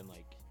entrance, but then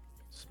like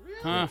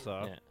Huh.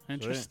 So, yeah,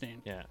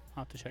 Interesting. yeah.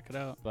 I'll have to check it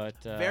out. But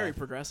Very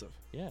progressive.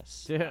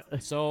 yes. yeah.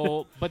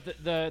 So, but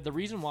the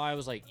reason why I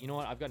was like, you know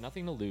what, I've got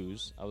nothing to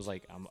lose. I was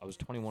like, I was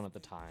 21 at the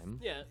time.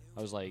 Yeah.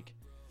 I was like,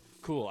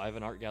 cool. I have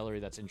an art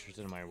gallery that's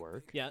interested in my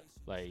work. Yeah.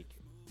 Like,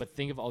 but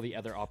think of all the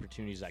other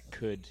opportunities that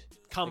could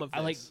Come of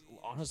I like this.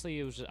 honestly,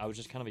 I was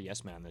just kind of a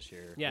yes man this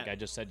year. Yeah. Like I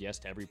just said yes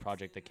to every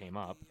project that came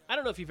up. I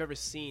don't know if you've ever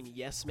seen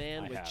Yes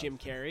Man I with have. Jim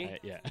Carrey.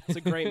 Yeah. It's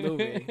a great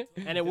movie,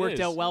 and it worked is.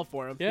 out well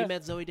for him. Yeah. He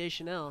met Zoe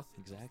Deschanel.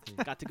 Exactly.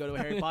 Got to go to a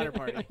Harry Potter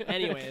party.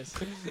 Anyways,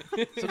 so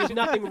there's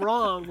nothing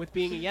wrong with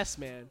being a yes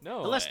man.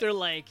 No, unless they're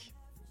like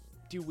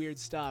do weird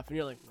stuff, and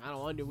you're like, I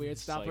don't want to do weird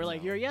stuff. like, We're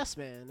like, no. you're a yes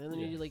man, and then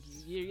Yeah. you're like,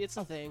 it's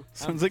a thing.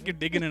 Sounds like you're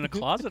digging in a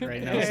closet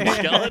right now. Some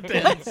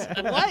skeletons.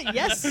 What?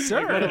 Yes,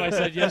 sir. What have I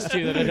said yes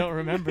to that I don't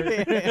remember?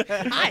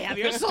 I have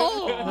your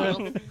soul.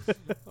 Hey,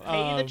 the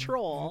Um,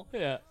 troll.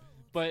 Yeah,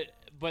 but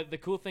the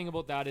cool thing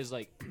about that is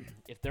like,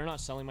 if they're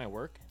not selling my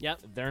work,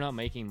 Yep. they're not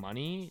making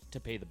money to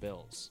pay the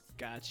bills.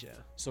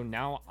 Gotcha. So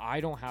now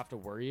I don't have to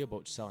worry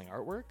about selling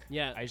artwork.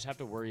 Yeah. I just have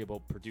to worry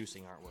about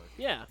producing artwork.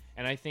 Yeah.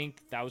 And I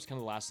think that was kind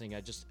of the last thing.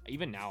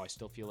 Even now I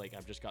still feel like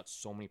I've just got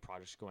so many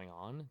projects going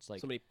on. It's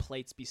like, So many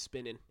plates be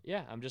spinning.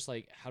 yeah, I'm just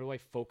like, how do I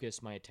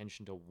focus my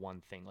attention to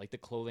one thing? Like the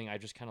clothing, I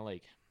just kind of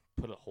like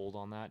put a hold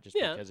on that just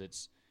Yeah. because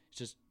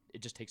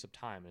it just takes up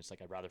time. And it's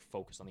like I'd rather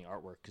focus on the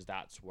artwork because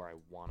that's where I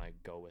want to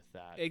go with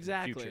that. in the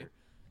Exactly. future.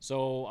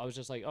 So I was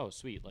just like, oh,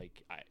 sweet.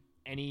 Like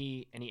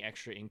any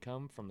extra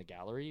income from the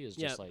gallery is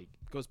just Yeah. like,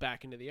 Goes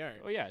back into the art.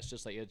 oh yeah, it's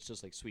just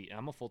like sweet. And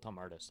I'm a full-time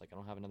artist. Like I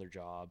don't have another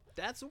job.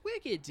 That's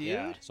wicked, dude.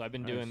 Yeah. So I've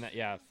been doing Nice. that.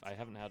 Yeah. I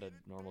haven't had a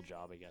normal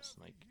job, I guess,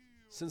 in like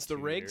Since the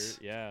 2 rigs. years.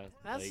 Yeah.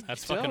 That's like,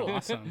 That's fucking dope.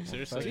 awesome.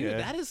 Seriously. Dude, Okay.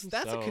 that's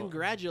a So-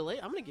 congratulate.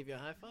 I'm gonna give you a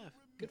high five.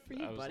 Good for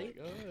you, I was buddy.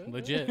 like, oh,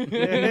 Legit.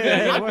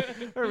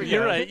 There we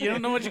You're go. right. You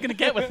don't know what you're gonna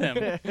get with him.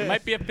 It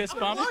might be a fist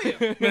bump.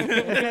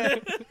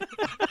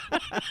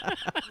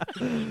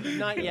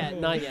 Not yet.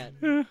 Not yet.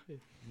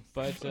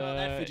 But Well,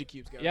 that fidget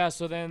cube's going. yeah,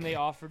 so then they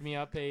offered me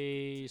up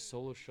a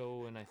solo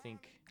show in I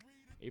think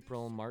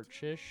April,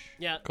 March-ish.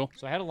 Yeah. Cool.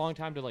 So I had a long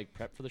time to like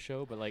prep for the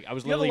show, but like I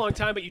was You have a literally long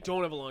time, but you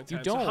don't have a long time.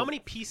 So don't. how many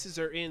pieces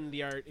are in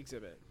the art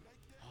exhibit?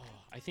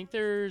 I think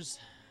there's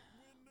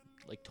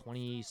like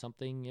 20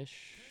 something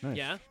ish. Nice.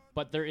 Yeah.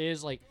 But there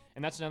is like,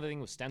 and that's another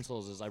thing with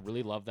stencils is I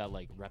really love that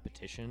like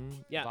repetition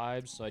Yeah.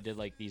 vibes. So I did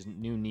like these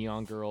new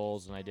neon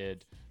girls, and I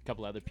did a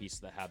couple other pieces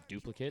that have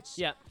duplicates.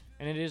 Yeah.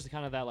 And it is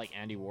kind of that like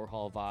Andy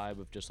Warhol vibe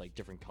of just like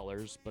different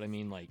colors. But I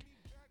mean like,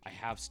 I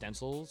have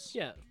stencils.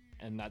 Yeah.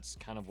 And that's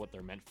kind of what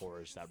they're meant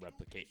for, is that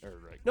replicate or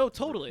like, No,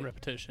 totally.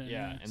 Repetition.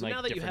 yeah. And So like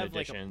now that you different have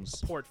like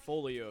editions. a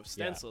portfolio of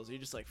stencils, you're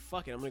just like,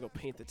 fuck it, I'm gonna go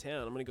paint the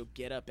town. I'm gonna go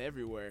get up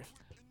everywhere.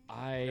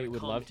 I Gotta would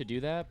calm love me. to do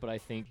that, but I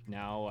think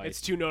now It's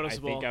too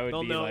noticeable. I think I would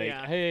They'll be know, like,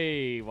 yeah.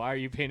 hey, why are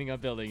you painting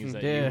up buildings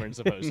that Yeah. you weren't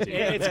supposed to?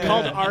 It's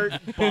called art,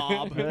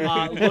 Bob.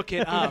 Look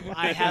it up.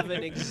 I have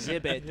an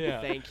exhibit.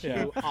 Yeah, Thank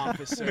yeah. you,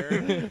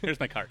 officer. Here's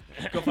my card.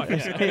 Go fuck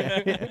yourself.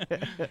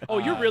 Oh,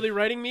 you're really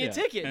writing me a yeah.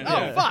 ticket.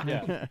 Yeah. Oh, fuck.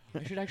 Yeah.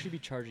 I should actually be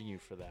charging you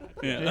for that.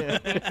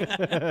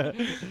 Yeah.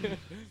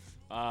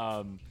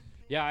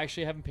 Yeah, I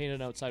actually haven't painted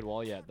an outside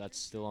wall yet. That's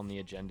still on the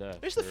agenda.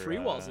 There's the for, free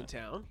walls in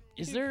town.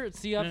 Is there?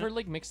 See, I've Yeah. heard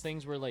like mixed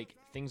things where like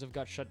things have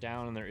got shut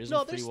down and there isn't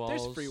No, free there's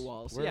walls. free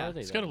walls, Where yeah. are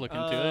they? Just gotta then? look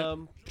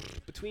into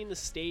Between the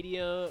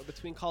stadium,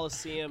 between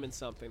Coliseum and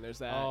something, there's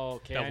that. Oh,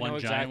 okay. That I one know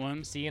giant exactly.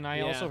 one? See, and I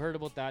Yeah. also heard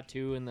about that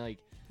too. And like,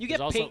 you there's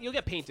get also- you'll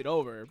get painted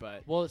over,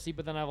 but well, see,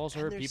 but then I've also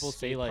and heard there's people say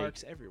skate like,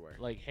 parks everywhere.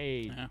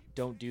 hey, Yeah.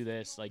 don't do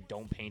this. Like,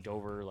 don't paint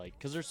over. Like,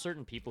 because there's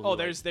certain people. Who, Oh,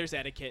 like, there's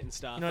etiquette and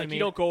stuff. You know what I like mean? you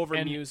don't go over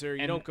And- muser,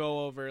 you and- don't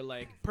go over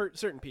like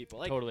certain people.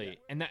 Like Totally,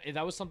 and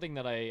that was something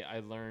that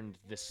I learned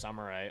this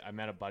summer. I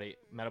met up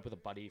with a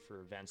buddy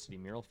for Van City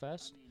Mural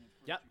Fest.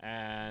 Yep.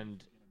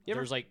 And You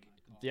ever- there's like,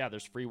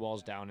 there's free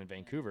walls down in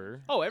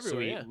Vancouver. Oh,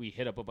 everywhere, So yeah. we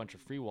hit up a bunch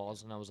of free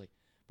walls, and I was like,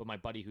 but my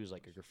buddy who's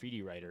like a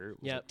graffiti writer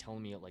was Yep. like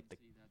telling me like the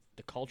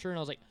culture, and I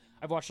was like,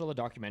 I've watched all the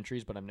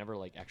documentaries, but I've never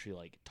like actually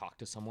like talked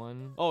to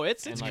someone. Oh,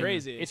 it's And, like,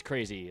 crazy. It's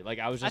crazy. Like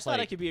I was I just thought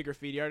like, I could be a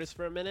graffiti artist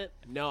for a minute.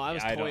 No, I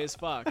was I toy don't- as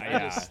fuck. I yeah,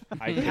 just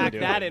I couldn't packed do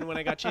that it. in when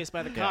I got chased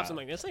by the cops. Yeah. I'm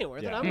like, this ain't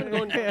worth it. Yeah. I'm gonna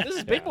go. This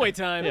is big boy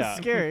time. Yeah.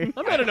 Scary.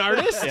 I'm not an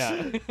artist.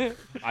 yeah,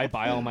 I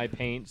buy all my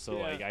paint, so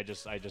Yeah. like I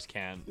just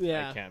can't.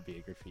 Yeah. I can't be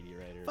a graffiti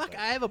writer. Fuck, but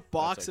I have a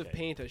box of okay.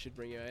 paint I should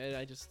bring you.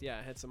 I just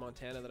I had some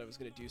Montana that I was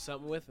gonna do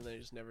something with, and I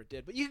just never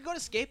did. But you can go to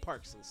skate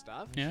parks and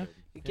stuff. Yeah.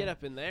 You get Yeah.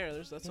 up in there.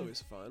 That's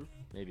always fun.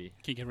 maybe.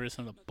 Can you get rid of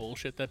some of the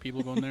bullshit that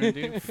people go in there and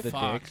do?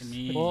 Fuck dicks.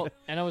 me. Well,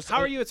 and I was. How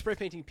are you at spray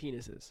painting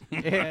penises?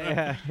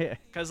 yeah.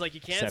 Because like you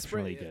can't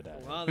Exceptionally spray. good at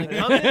it. Well, then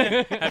come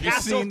in. Have you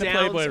Castle seen the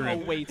Downs Playboy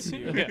room? awaits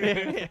you.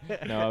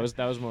 No,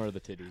 that was more of the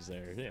titties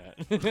there.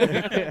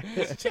 Yeah.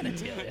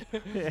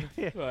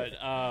 But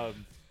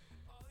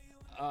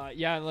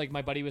yeah, like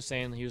my buddy was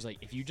saying, he was like,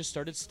 if you just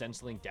started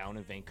stenciling down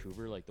in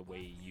Vancouver, like the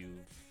way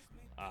you've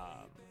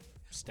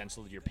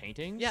stenciled your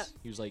paintings, Yeah.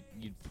 he was like,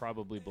 you'd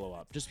probably blow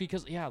up. Just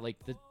because, yeah, like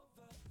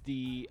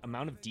the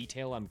amount of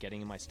detail I'm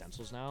getting in my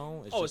stencils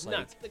now is Oh, just it's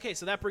nuts. Okay,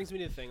 so that brings me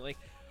to the thing. Like,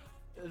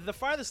 the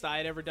farthest I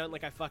had ever done,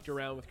 like I fucked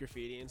around with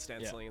graffiti and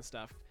stenciling and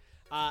stuff.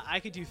 I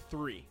could do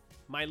 3.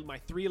 My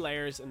 3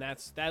 layers, and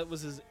that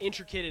was as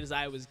intricate as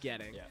I was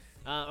getting. Yeah.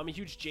 I'm a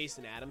huge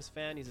Jason Adams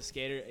fan. He's a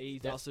skater. He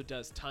Yeah. also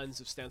does tons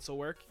of stencil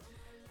work.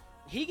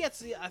 He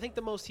gets, I think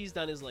the most he's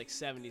done is like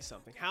 70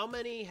 something. How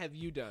many have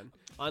you done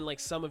on like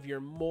some of your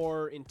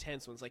more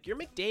intense ones? Like your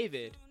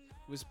McDavid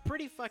was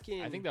pretty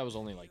fucking. I think that was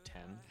only like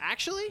 10.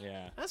 Actually,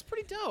 Yeah. that's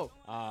pretty dope.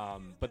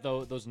 But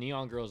those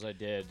neon girls I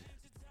did,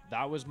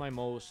 that was my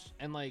most.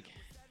 And like,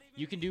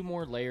 you can do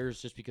more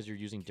layers just because you're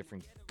using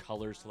different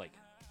colors to like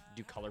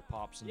do color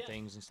pops and Yeah.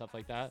 things and stuff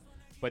like that.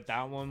 But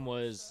that one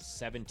was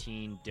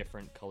 17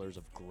 different colors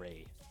of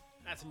gray.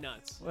 That's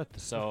nuts. What the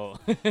So,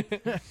 and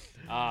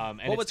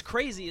Well, what's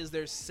crazy is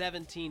there's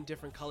 17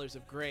 different colors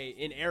of gray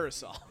in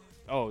aerosol.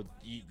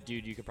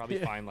 dude, you could probably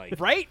find like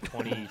Right?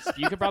 20.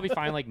 You could probably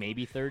find like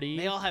maybe 30.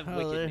 They all have Oh,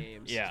 wicked they're-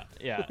 names. Yeah.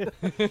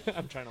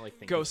 I'm trying to like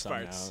think Ghost of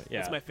some farts. now. Yeah.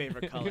 That's my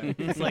favorite color.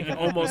 It's like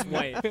almost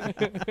white.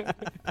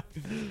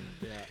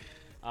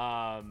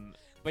 Yeah.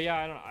 But yeah,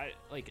 I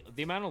like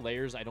the amount of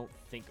layers. I don't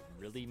think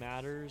really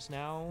matters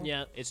now.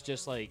 Yeah. It's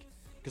just like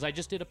because I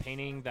just did a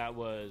painting that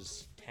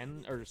was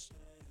 10 or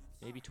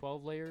maybe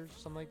 12 layers,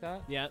 something like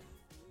that. Yeah.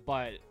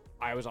 But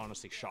I was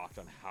honestly shocked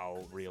on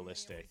how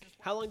realistic.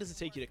 How long does it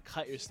take you to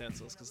cut your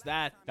stencils? Because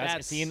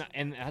that's See,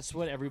 and that's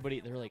what everybody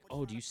they're like.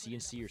 Oh, do you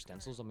CNC your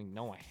stencils? I'm like,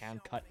 no, I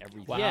hand cut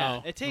everything. Wow.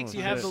 Yeah, it takes. Oh,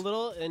 you have shit. the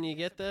little, and you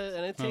get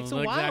and it takes Oh,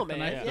 a while, X-Acto man.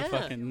 knife, Yeah. The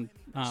fucking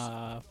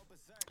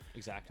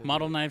Exactly.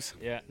 model knives.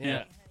 Yeah.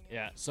 Yeah.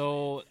 Yeah.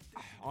 So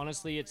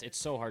honestly, it's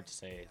so hard to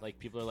say. Like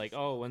people are like,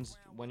 "Oh,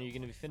 when are you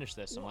going to finish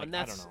this?" I'm Well, like, and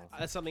I don't know.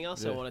 That's something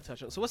else I Yeah. want to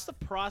touch on. So what's the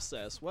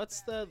process?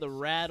 What's the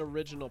rad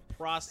original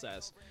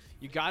process?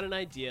 You got an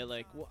idea,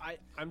 like, well,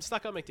 I'm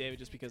stuck on McDavid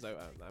just because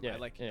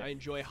I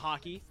enjoy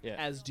hockey, Yeah.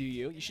 as do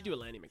you. You should do a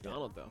Lanny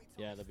McDonald though.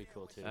 Yeah, that'd be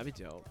cool too. That'd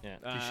be dope. Yeah.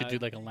 You should do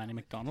like a Lanny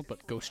McDonald,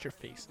 but ghost your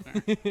face.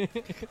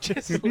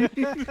 Just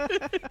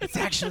it's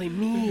actually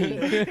me.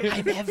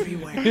 I'm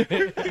everywhere.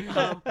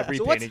 So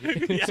what's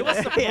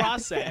the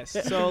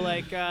process? So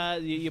like,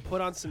 you put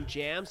on some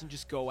jams and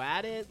just go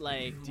at it.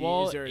 Like,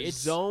 is there a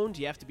zone?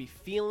 Do you have to be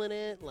feeling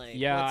it? Like,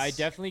 yeah, I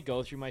definitely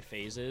go through my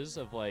phases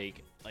of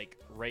like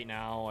right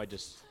now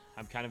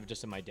I'm kind of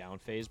just in my down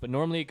phase, but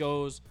normally it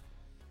goes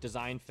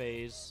design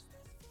phase,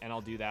 and I'll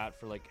do that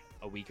for like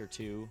a week or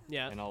two.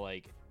 Yeah. And I'll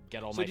like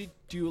get all So my. do you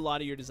do a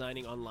lot of your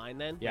designing online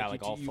then? Yeah,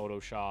 like you all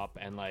Photoshop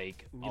and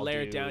like. You I'll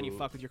layer it down. You do-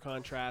 fuck with your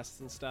contrasts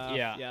and stuff.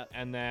 Yeah. Yeah.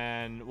 And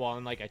then, well,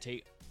 and like I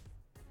take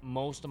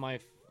most of my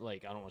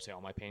like, I don't want to say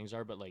all my paintings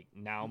are, but like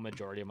now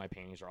majority of my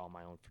paintings are all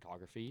my own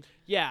photography.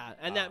 Yeah,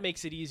 and that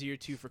makes it easier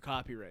too for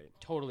copyright.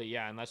 Totally,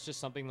 yeah, and that's just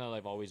something that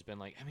I've always been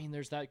like. I mean,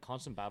 there's that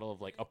constant battle of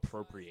like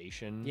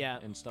appropriation,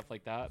 and stuff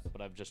like that.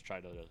 But I've just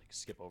tried to like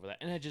skip over that,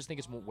 and I just think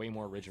it's way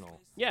more original.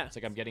 Yeah, it's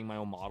like I'm getting my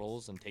own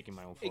models and taking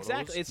my own photos.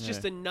 Exactly, it's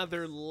just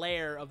another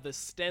layer of the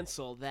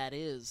stencil that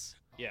is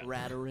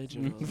Rad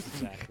Originals.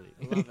 Exactly.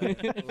 Love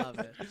it. Love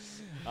it.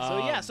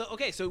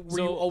 So were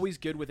you always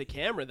good with a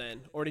camera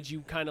then, or did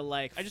you kind of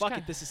like fuck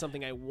it? This is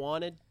something I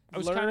wanted. I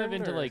was kind of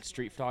into like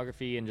street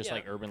photography and just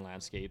like urban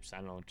landscapes. I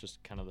don't know,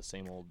 just kind of the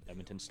same old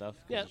Edmonton stuff.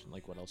 Yeah.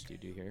 Like, what else do you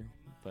do here?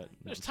 But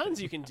there's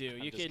tons you can do.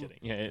 You can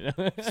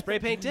spray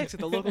paint dicks at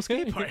the local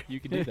skate park.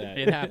 You can do that.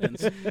 It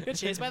happens. Get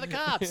chased by the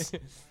cops.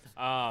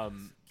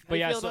 But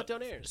yeah, so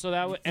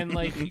that and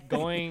like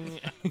going.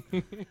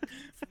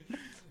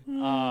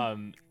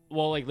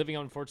 Well, like living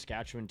out in Fort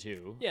Saskatchewan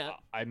too. Yeah.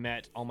 I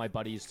met all my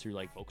buddies through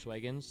like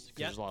Volkswagens.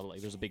 Yeah. There's a lot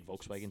of there's a big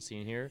Volkswagen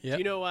scene here. Yep. Do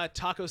you know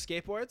Taco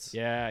Skateboards?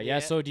 Yeah.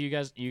 So do you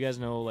guys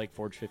know like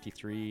Forge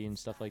 53 and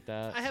stuff like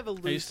that? I have a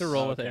loose. I used to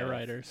roll with Air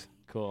Riders.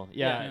 Cool.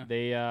 Yeah.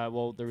 They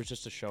well, there was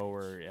just a show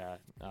where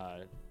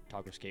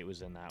Taco Skate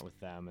was in that with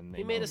them, and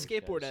he made a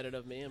skateboard edit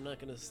of me. I'm not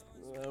gonna.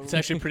 It's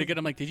actually pretty good.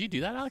 I'm like, did you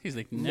do that, Alec? He's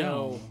like,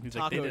 no. He's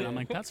like, they did. Did. I'm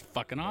like, that's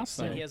fucking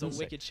awesome. And he has a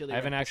wicked chili. I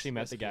haven't actually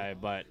met the guy,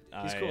 but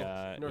he's cool.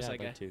 Northside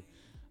guy too.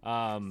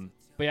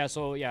 But yeah,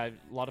 so yeah,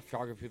 a lot of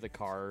photography of the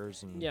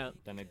cars, and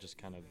then it just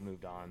kind of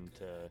moved on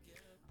to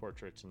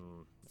portraits and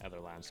other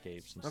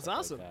landscapes and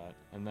stuff like that.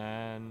 And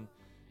then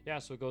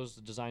so it goes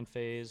to design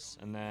phase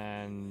and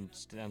then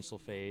stencil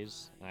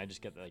phase, and I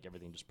just get like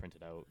everything just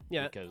printed out.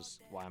 Yeah. Because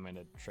why am I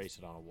gonna trace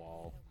it on a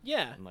wall?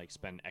 Yeah. And like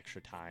spend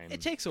extra time. It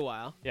takes a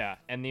while. Yeah,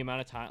 and the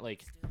amount of time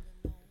like.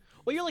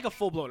 Well, you're like a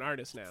full-blown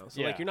artist now,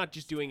 so like you're not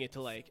just doing it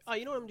to like, oh,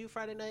 you know what I'm gonna do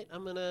Friday night?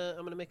 I'm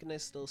gonna make a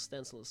nice little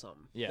stencil or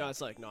something. Yeah. No, it's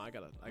like, no, I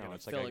gotta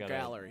fill a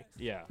gallery.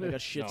 Yeah. I got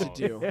shit to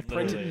do.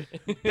 Print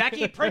it.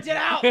 Becky, print it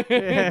out.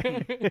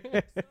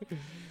 I've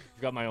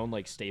got my own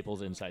like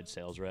Staples inside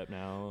sales rep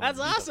now. That's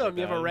awesome. Like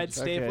you have a red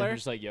stapler. I'm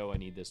just like, yo, I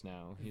need this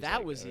now.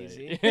 That was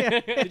easy.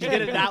 Did you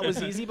get a that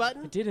was easy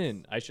button? I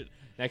didn't. I should.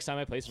 Next time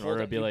I place an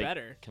order, I'd be like,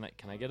 can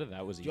I get a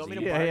that was easy? Do you want me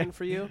to bargain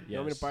for you? Yes. You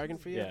want me to bargain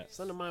for you? Yeah.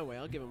 Send them my way.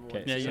 I'll give them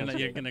one. Yeah,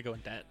 you're gonna go in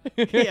debt.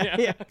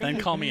 Yeah. Then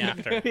call me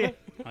after.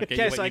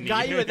 Okay, so I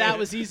got you a that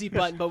was easy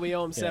button, but we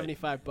owe him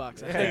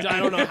 $75. I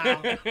don't know how,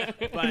 but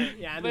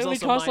yeah, and it only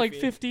also costs like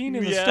 15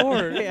 in the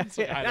store.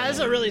 That is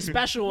a really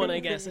special one, I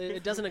guess.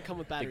 It doesn't come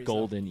with batteries. The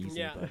golden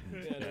easy button.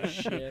 Yeah,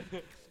 shit.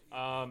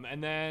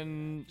 And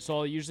then so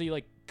I'll usually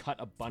like cut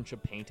a bunch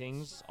of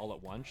paintings all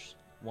at once.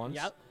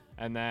 Yep.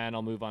 And then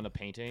I'll move on to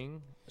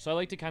painting. So I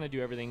like to kind of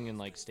do everything in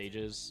like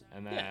stages,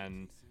 and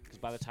then because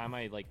by the time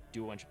I like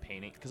do a bunch of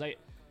painting, because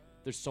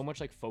there's so much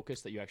like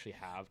focus that you actually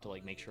have to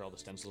like make sure all the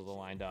stencils are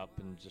lined up,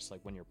 and just like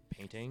when you're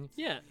painting.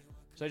 Yeah.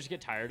 So I just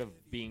get tired of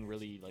being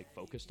really like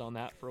focused on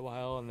that for a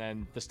while, and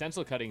then the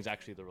stencil cutting is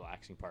actually the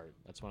relaxing part.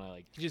 That's when I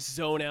like you just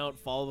zone out,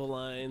 follow the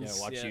lines.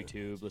 Yeah, watch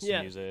YouTube, listen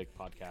to music,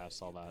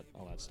 podcasts, all that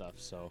stuff.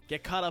 So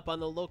get caught up on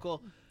the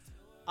local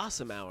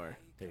Awesome Hour.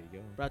 There you go.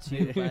 Brought to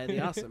you by the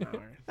Awesome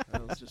Hour. I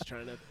was just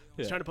trying to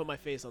put my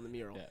face on the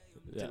mural. Yeah.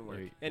 It didn't work.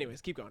 Anyways,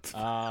 keep going.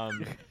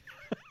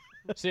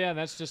 So yeah,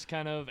 that's just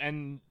kind of,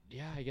 and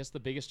yeah, I guess the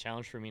biggest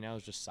challenge for me now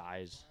is just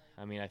size.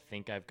 I mean, I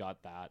think I've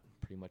got that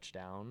pretty much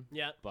down.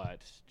 Yeah. But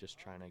just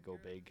trying to go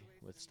big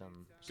with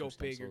some go stencils.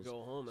 big or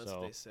go home. That's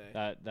what they say.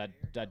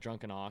 That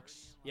Drunken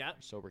Ox. Yeah.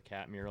 Sober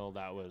Cat mural.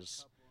 That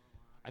was.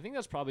 I think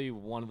that's probably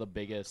one of the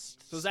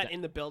biggest. So is that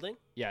in the building?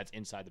 Yeah, it's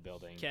inside the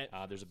building. Okay.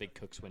 There's a big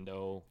cook's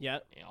window. Yeah.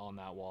 On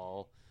that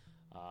wall.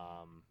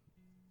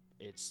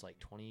 It's like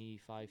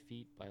 25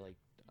 feet by like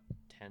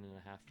 10 and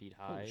a half feet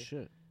high. Oh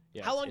shit.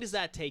 Yeah. How long does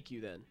that take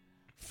you then?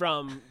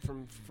 From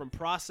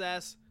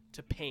process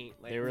to paint.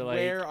 Like, they were like,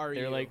 where are you?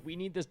 They were like, we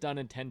need this done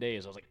in 10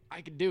 days. I was like,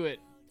 I could do it.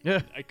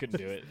 Yeah. I couldn't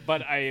do it.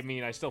 But I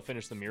mean, I still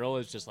finished the mural.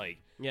 It's just like,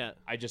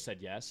 I just said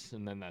yes,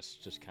 and then that's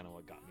just kind of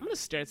what got me. I'm gonna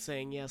start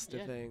saying yes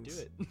to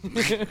things. Do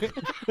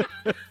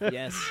it.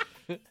 Yes.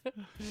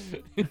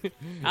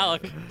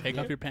 Alec, take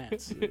off your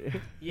pants.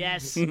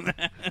 Yes.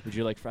 Would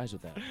you like fries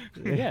with that?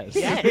 Yes.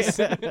 Yes.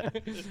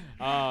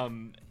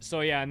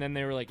 So yeah, and then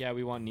they were like, yeah,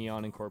 we want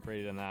neon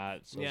incorporated in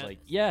that. So I Yeah. was like,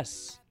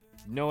 yes.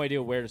 No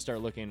idea where to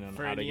start looking on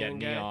For how a to get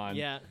guy. neon.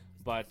 Yeah.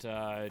 But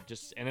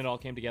and it all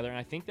came together, and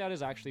I think that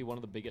is actually one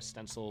of the biggest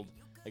stenciled,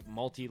 like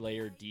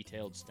multi-layered,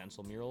 detailed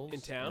stencil murals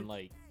In town?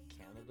 like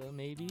Canada,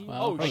 maybe.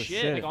 Wow. Oh,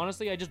 shit. Like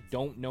honestly, I just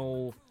don't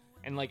know.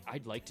 And like,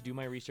 I'd like to do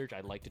my research.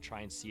 I'd like to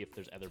try and see if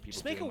there's other people.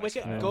 Just make a doing my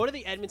style. go to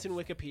the Edmonton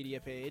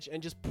Wikipedia page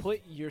and just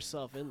put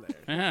yourself in there.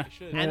 Yeah.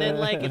 And then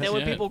like, and then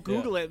when Yeah. people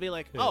Google it, be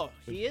like, oh,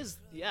 he is.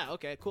 Yeah.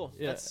 Okay. Cool.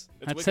 Yeah. It's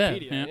That's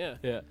it, Wikipedia. yeah. Yeah.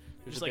 Yeah.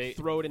 Just like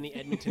throw it in the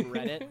Edmonton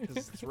Reddit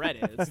because it's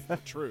Reddit. It's the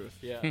truth.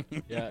 Yeah,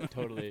 yeah,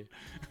 totally.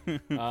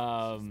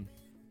 But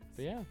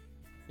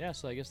yeah.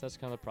 So I guess that's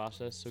kind of the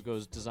process. So it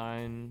goes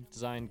design,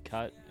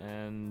 cut,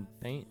 and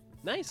paint.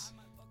 Nice.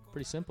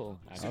 Pretty simple,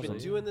 So actually. you've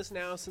been doing this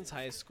now since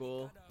high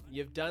school.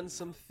 You've done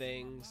some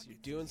things. You're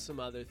doing some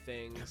other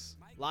things.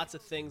 Lots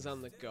of things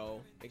on the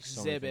go. So many things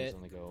Exhibit.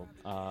 on the go.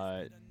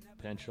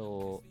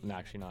 Potential. No,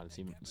 actually not.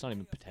 It's not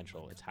even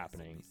potential. It's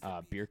happening.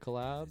 Beer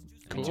collab.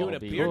 You're doing a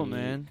beer. Cool,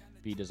 man.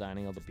 Be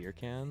designing all the beer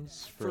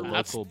cans For for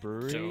That's local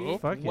brewery.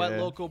 dope. Fuck What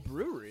yeah. local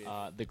brewery?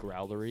 The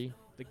Growlery.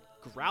 The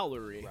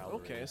Growlery. Growlery.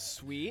 Okay,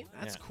 sweet.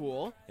 That's Yeah.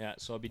 cool. Yeah,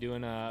 so I'll be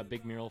doing a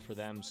big mural for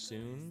them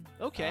soon.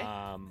 Okay.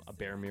 A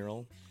bear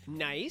mural.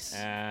 Nice.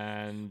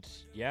 And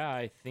yeah,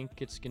 I think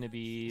it's gonna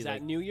be Is like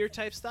that New Year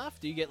type stuff?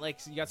 Do you get like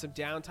you got some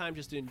downtime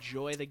just to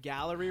enjoy the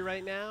gallery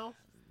right now?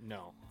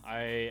 no.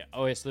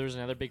 So there was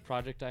another big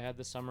project I had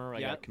this summer. I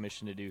Yeah. got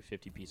commissioned to do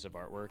 50 pieces of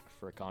artwork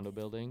for a condo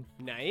building.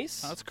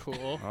 Nice. That's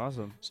cool.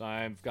 Awesome. So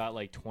I've got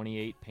like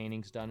 28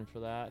 paintings done for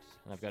that,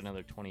 and I've got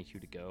another 22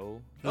 to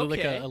go. Is it like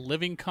Okay. a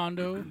living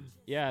condo?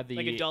 Yeah, the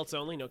like adults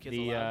only, no kids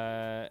the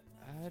allowed.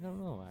 I don't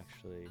know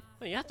actually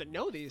Well, you have to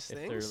know these if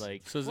things. they're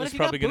like So is What this if you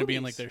got probably going to be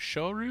in boobies? like their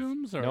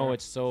showrooms? Or? no,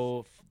 it's it's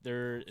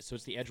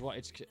the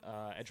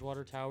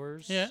Edgewater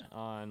Towers Yeah.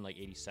 on like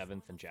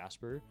 87th and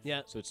Jasper.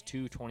 Yeah. So it's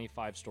two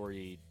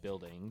 25-story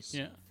buildings.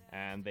 Yeah.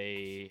 And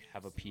they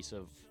have a piece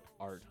of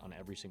art on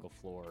every single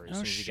floor as Oh,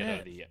 soon as you get out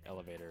of shit. the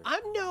elevator.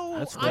 I'm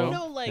That's no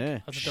dope. like Yeah.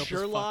 That's dope as fuck,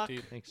 Sherlock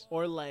dude. Thanks.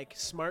 or like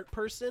smart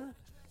person,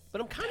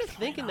 but I'm kind of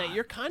thinking that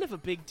you're kind of a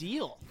big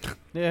deal.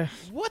 Yeah.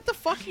 What the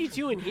fuck are you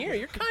doing here?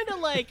 You're kind of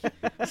like,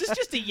 is this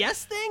just a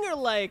yes thing or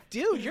like,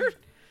 dude, you're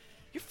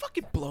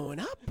fucking blowing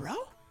up, bro.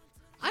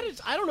 I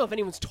don't know if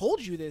anyone's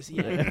told you this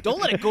yet.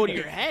 Don't let it go to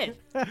your head.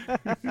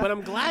 But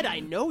I'm glad I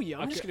know you.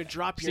 I'm just gonna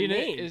drop your See,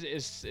 name.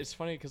 it's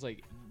funny because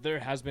like there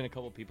has been a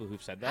couple people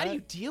who've said that. How do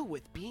you deal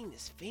with being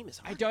this famous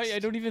I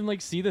artist? don't even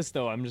like see this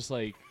though. I'm just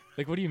like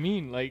what do you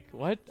mean? Like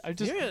what? I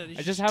just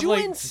have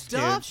doing like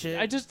stuff.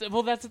 Shit.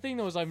 well that's the thing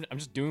though is I'm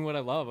just doing what I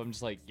love. I'm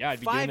just like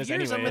I'd be doing 5 this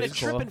years, anyway. I'm gonna It's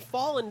trip cool. and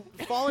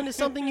fall into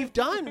something you've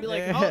done. Be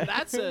like, oh,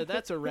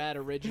 that's a rad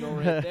original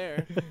right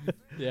there.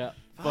 Yeah,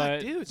 Fuck,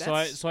 but dude, so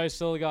that's- I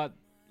still got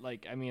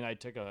like I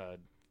took a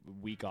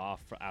week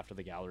off after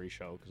the gallery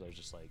show because I was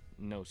just like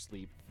no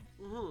sleep,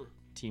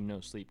 team no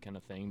sleep kind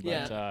of thing.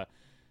 But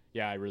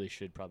yeah, I really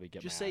should probably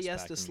get Just my say ass yes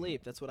back to and-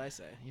 sleep. That's what I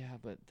say. Yeah,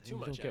 but Too you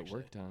much, don't get actually.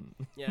 work done.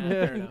 Yeah,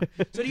 fair enough.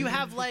 So do you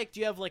have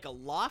like a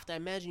loft? I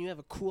imagine you have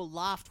a cool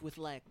loft with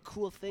like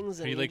cool things.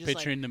 Are And you like just,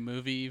 picturing the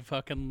movie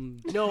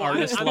fucking No,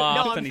 artist I'm- no,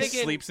 loft I'm and he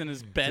thinking- sleeps in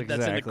his bed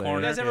that's in the Exactly. You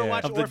corner guys ever Yeah.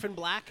 watch Of the- Orphan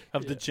Black?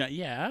 of the giant?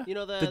 Yeah. You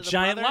know the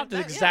giant brother? loft.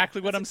 That's Yeah,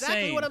 exactly what that's I'm exactly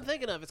saying. what I'm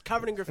thinking of. It's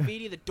covered in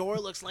graffiti. The door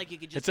looks like you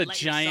could just It's a let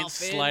giant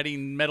yourself in.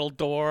 sliding metal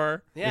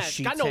door. Yeah, The it's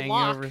sheets got no hanging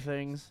lock. over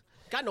things.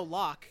 Got no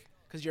lock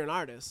because you're an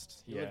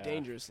artist. You live Yeah.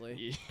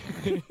 dangerously.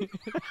 Yeah.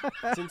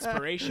 It's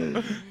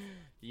inspiration.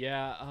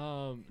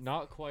 Yeah,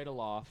 not quite a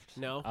loft.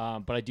 No?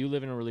 But I do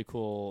live in a really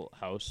cool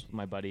house with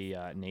my buddy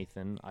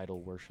Nathan,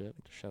 Idol Worship.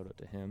 Shout out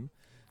to him.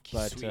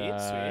 But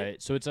Sweet.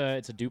 so it's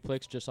a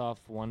duplex just off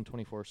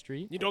 124th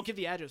Street. You don't give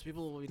the address.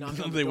 People will be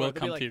knocking on the They door. will They'll be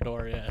come like, to your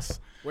door.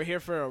 Yes. We're here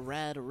for a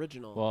rad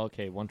original. Well,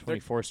 okay,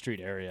 124th Street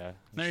area.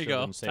 There you Sure go.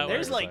 wouldn't say That where,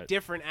 There's works. like but-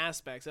 different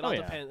aspects. It all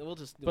yeah. depends. We'll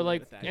just. But we'll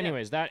like, leave it at that.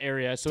 anyways, that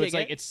area. So Dig it's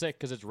like it. it's sick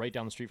because it's right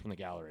down the street from the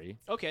gallery.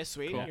 Yeah. Okay,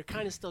 sweet. Cool. You're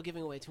kind of still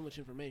giving away too much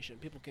information.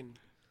 People can.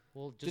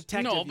 Well, just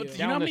Detective No, but view.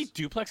 do you know how Down many this-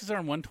 duplexes are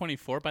on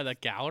 124 by the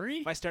gallery?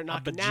 If I start A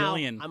knocking now,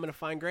 bajillion. I'm gonna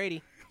find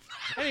Grady.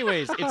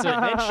 Anyways,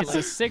 it's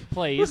a sick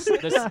place.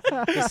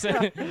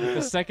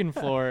 The second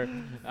floor.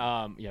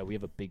 Yeah, we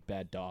have a big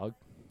bad dog.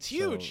 It's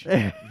huge.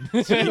 You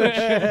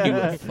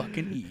will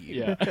fucking eat.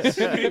 Yeah.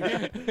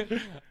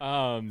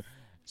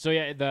 So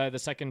yeah, the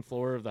second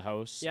floor of the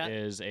house Yeah.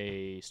 is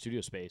a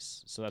studio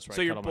space. So that's where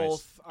So I you're cut all my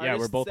both yeah, we're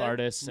artists both then?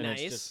 artists, and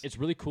Nice. it's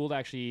really cool to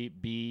actually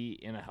be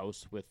in a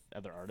house with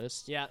other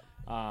artists. Yeah,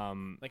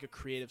 Um. like a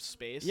creative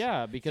space.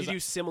 Yeah, Do because you do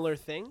similar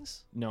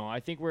things? no,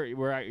 I think we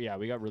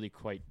got really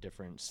quite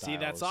different styles. See,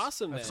 that's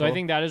awesome. Then. So I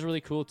think that is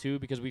really cool too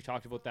because we've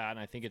talked about that, and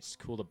I think it's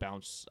cool to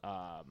bounce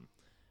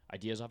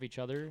ideas off each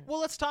other. Well,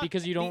 let's talk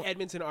because you don't- the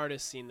Edmonton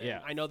artist scene. Then Yeah.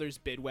 I know there's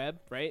Bidweb,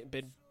 right?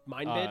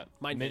 Mindbid,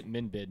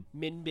 Minbid.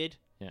 Minbid.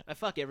 Yeah. Yeah. I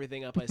fuck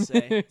everything up, I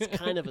say. It's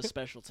kind of a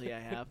specialty I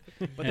have.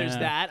 But there's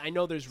that. I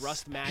know there's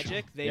Rust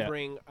Magic. They Yeah.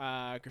 bring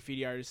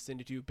graffiti artists in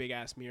to do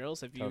big-ass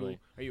murals. Totally.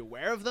 Are you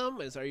aware of them?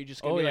 Are you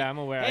just going Oh to be yeah, like, I'm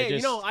aware. hey, I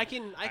just,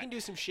 I can do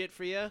some shit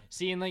for you?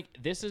 see, and like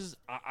this is,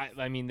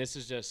 I mean, this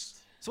is just.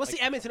 So what's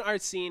the Edmonton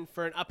art scene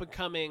for an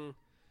up-and-coming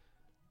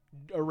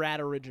rad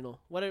original?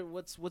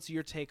 What's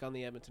your take on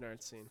the Edmonton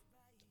art scene?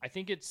 I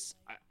think it's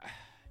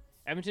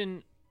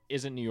Edmonton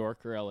isn't New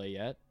York or LA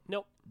yet.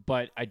 Nope.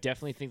 But I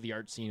definitely think the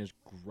art scene is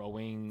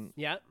growing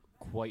Yeah.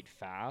 quite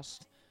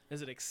fast.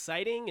 Is it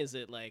exciting? Is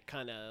it like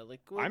kind of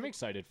like? I'm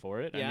excited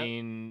for it. Yeah. I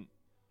mean,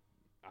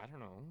 I don't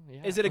know.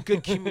 Yeah. Is it a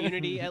good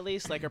community at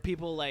least? Like, are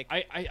people like?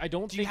 I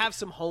don't. Do you have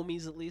some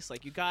homies at least?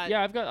 Like you got?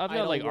 Yeah, I've got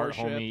Idol like art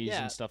worship. homies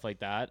Yeah. and stuff like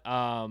that.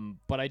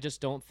 But I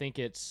just don't think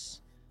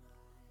it's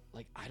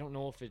like I don't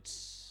know if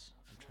it's.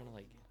 I'm trying to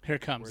like. Here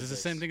it comes. Where's It's the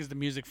same this? thing as the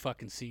music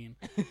fucking scene.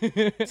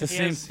 It's the He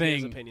same has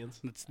thing. opinions.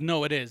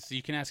 No, it is.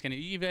 You can ask any.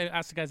 You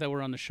ask the guys that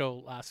were on the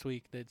show last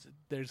week.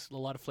 There's a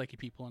lot of flaky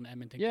people in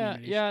Edmonton. Yeah,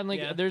 communities. yeah, and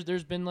like Yeah.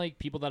 there's been like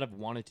people that have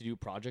wanted to do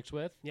projects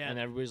with, Yeah. and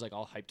everybody's like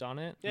all hyped on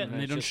it, Yeah. And then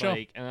they it's don't just show.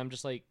 Like, and I'm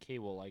just like, okay,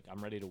 well, like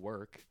I'm ready to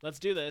work. Let's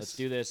do this. Let's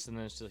do this, and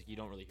then it's just like you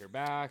don't really hear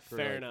back or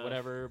Fair like, enough.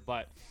 whatever.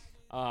 But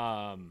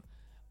I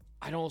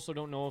also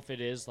don't know if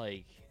it is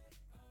like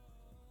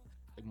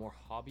more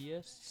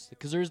hobbyists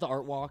because there's the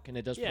art walk and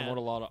it does Yeah. promote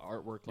a lot of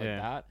artwork like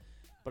Yeah. that.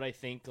 But I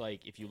think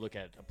like if you look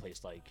at a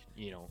place like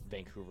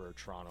Vancouver or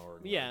Toronto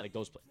or Yeah. like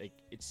those like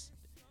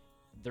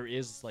there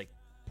is like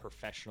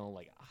professional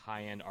like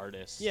high end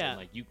artists. Yeah. And,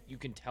 like you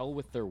can tell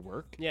with their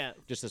work. Yeah.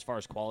 Just as far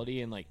as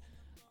quality and like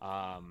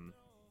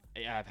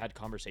yeah, I've had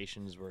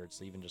conversations where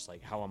it's even just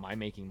like, how am I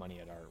making money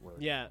at artwork?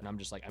 Yeah. And I'm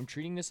just like, I'm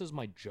treating this as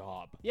my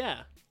job.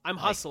 Yeah. I'm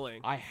Like,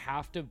 hustling. I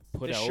have to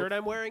put The out. shirt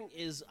I'm wearing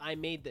is I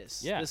made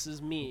this. Yeah. This is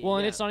me. Well,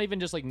 and Yeah. it's not even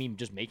just like me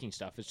just making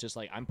stuff. It's just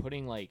like I'm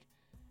putting like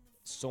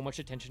so much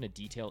attention to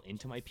detail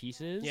into my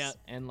pieces. Yeah.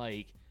 And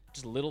like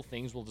just little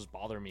things will just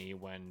bother me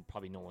when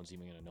probably no one's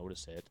even gonna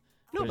notice it.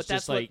 No, but it's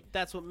that's just like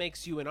that's what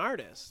makes you an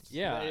artist.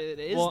 Yeah. It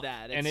is Well,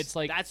 that. and it's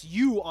like- that's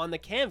you on the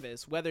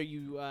canvas. Whether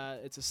you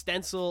it's a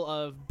stencil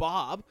of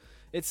Bob,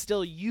 it's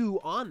still you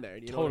on there.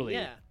 You know what I mean? totally.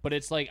 Yeah. But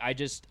it's like I've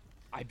just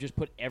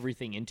put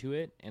everything into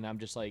it, and I'm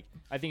just like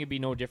I think it'd be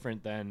no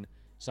different than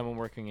someone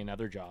working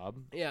another job.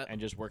 Yeah.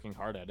 And just working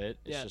hard at it.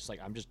 It's Yeah. just like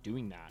I'm just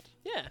doing that.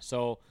 Yeah.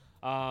 So,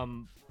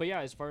 but yeah,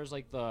 as far as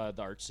like the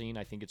art scene,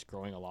 I think it's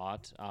growing a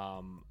lot.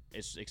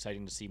 It's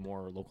exciting to see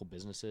more local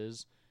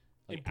businesses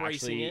like Embracing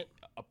actually it.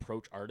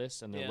 approach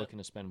artists, and they're Yeah. looking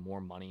to spend more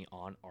money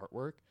on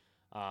artwork.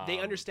 They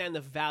understand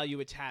the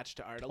value attached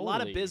to art. A lot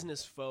of Totally.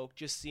 business folk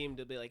just seem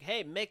to be like,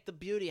 "Hey, make the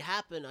beauty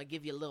happen. I'll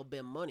give you a little bit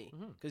of money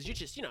because you're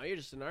just you're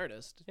just an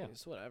artist. Yeah.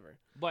 It's whatever."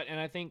 And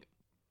I think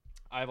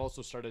I've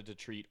also started to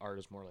treat art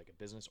as more like a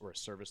business or a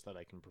service that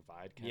I can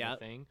provide kind Yeah. of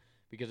thing,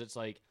 because it's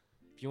like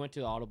if you went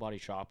to the auto body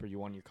shop or you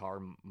want your car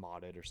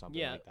modded or something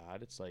Yeah. like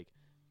that, it's like,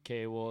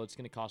 okay, well, it's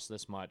gonna cost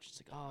this much.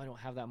 It's like, oh, I don't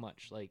have that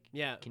much. Like,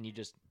 Yeah. can you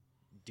just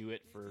do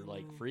it for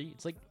like free?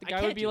 It's like the I guy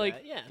can't would be do like,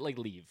 that, yeah. like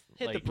leave,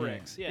 Hit the like,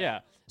 bricks,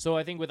 yeah. So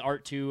I think with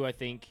art too, I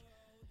think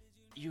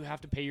you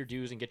have to pay your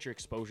dues and get your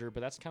exposure, but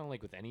that's kind of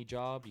like with any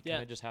job. You Yeah.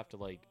 kind of just have to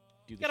like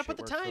do the Gotta shit put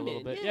the work for a time little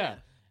in, bit. yeah.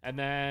 And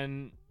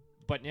then,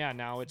 but yeah,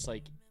 now it's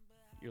like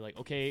you're like,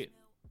 okay,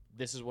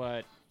 this is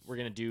what we're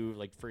gonna do.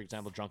 Like for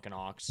example, Drunken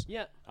Ox.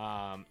 Yeah.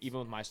 Even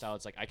with my style,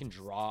 it's like I can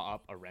draw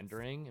up a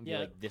rendering and be Yeah.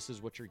 like, this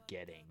is what you're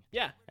getting.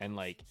 Yeah. And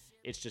like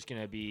it's just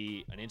gonna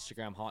be an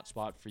Instagram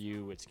hotspot for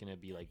you. It's gonna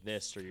be like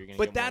this, or you're gonna.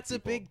 But get more that's a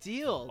people. big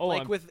deal. Oh,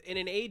 like I'm- in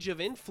an age of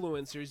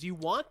influencers, you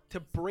want to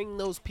bring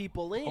those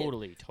people in.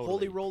 Totally.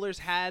 Holy Rollers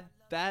had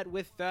that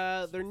with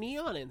their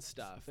neon and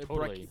stuff. It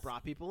Totally.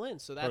 brought people in.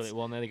 So that's Totally.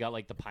 Well, and then they got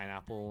like the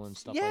pineapple and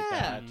stuff Yeah. like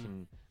that,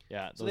 and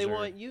yeah. so those they are-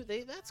 want you.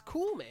 That's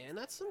cool, man.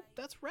 That's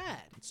rad.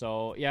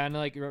 So yeah, and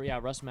like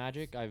Rust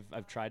Magic,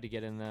 I've tried to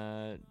get in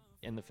the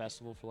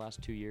festival for the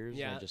last 2 years.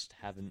 Yeah. And I just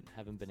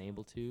haven't been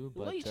able to.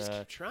 But Well, you just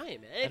keep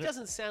trying, man. It don't-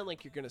 doesn't sound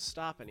like you're gonna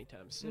stop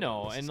anytime soon.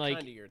 No, This and is like,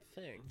 kind of your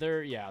thing.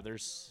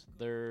 there's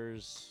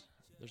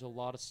a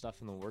lot of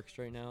stuff in the works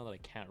right now that I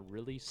can't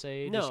really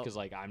say. No. Just because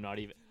like I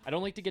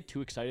don't like to get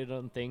too excited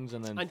on things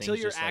and then Until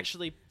things you're just, like,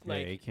 actually Yeah,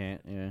 like you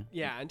can't. Yeah.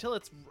 yeah, until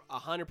it's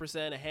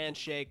 100% a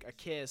handshake, a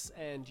kiss,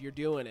 and you're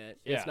doing it.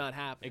 Yeah, It's not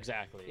happening.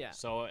 Exactly. Yeah.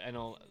 So I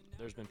know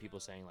there's been people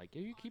saying like,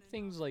 you keep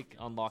things like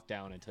on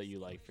lockdown until you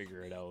like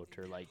figure it out,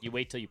 or like you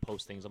wait till you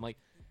post things. I'm like,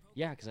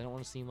 yeah, because I don't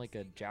want to seem like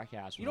a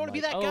jackass. You when don't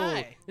I'm wanna be like, that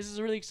 "Oh, guy." This is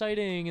really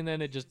exciting, and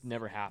then it just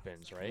never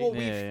happens, right? Well, Yeah,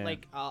 we've yeah.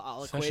 like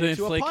I'll equate Especially it in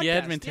to a flaky podcast.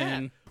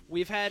 Edmonton. Yeah.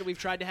 We've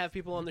tried to have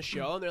people on the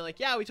show, and they're like,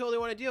 "Yeah, we totally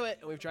want to do it,"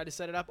 and we've tried to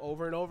set it up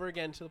over and over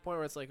again to the point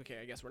where it's like, "Okay,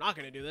 I guess we're not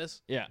going to do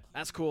this. yeah.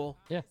 That's cool.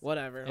 Yeah.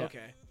 Whatever. Yeah.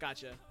 Okay,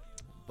 gotcha."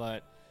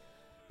 But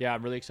yeah,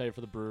 I'm really excited for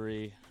the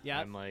brewery. Yeah.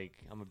 I'm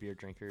a beer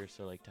drinker,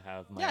 so like to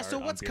have my Yeah. art So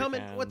on what's beer coming?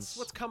 cans.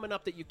 What's coming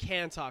up that you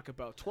can talk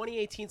about?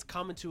 2018's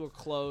coming to a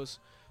close.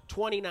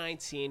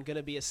 2019 going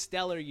to be a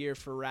stellar year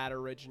for Rad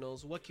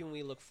Originals. What can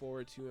we look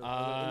forward to in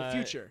the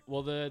future?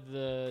 Well,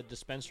 the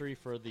dispensary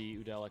for the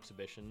Udall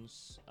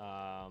exhibitions,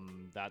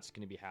 that's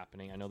going to be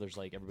happening. I know there's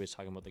like everybody's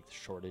talking about like the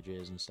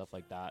shortages and stuff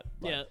like that.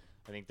 But Yeah.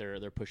 I think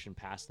they're pushing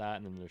past that,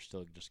 and then they're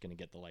still just going to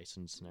get the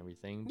license and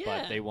everything.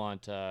 Yeah. But they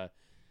want a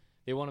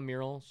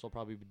mural, so I'll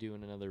probably be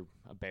doing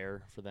a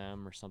bear for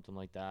them or something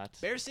like that.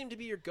 Bears seem to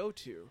be your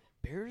go-to.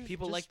 Bears.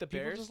 People like the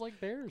bears? People just like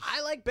bears.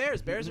 I like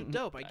bears. Bears are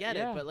dope. I get it.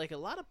 Yeah. But like a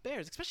lot of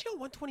bears, especially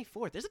on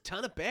 124th, there's a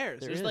ton of bears.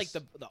 There There's like is.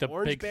 the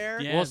orange big-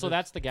 bear. yeah, Well, so the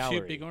that's the two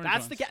gallery. big orange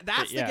That's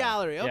ones. the Yeah.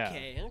 gallery.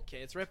 Yeah. Okay.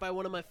 It's right by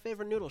one of my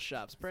favorite noodle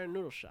shops, Prayer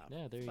Noodle Shop.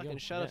 Yeah, there you Fucking go.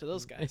 shout out to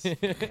those guys.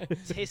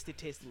 Tasty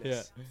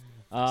tastiness.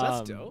 Yeah. So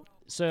that's dope.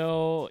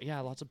 So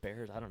yeah, lots of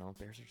bears. I don't know.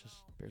 Bears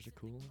are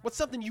cool. What's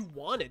something you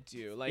want to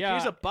do? Like, Yeah.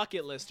 here's a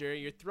bucket lister.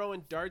 You're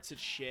throwing darts at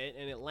shit,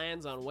 and it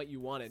lands on what you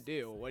want to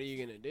do. What are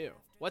you gonna do?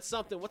 What's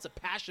a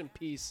passion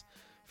piece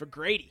for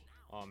Grady?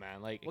 Oh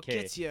man, like What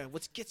okay, gets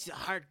your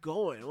heart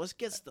going? What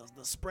gets the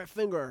spread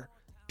finger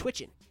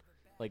twitching?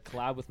 like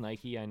collab with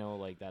Nike. I know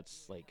like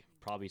that's like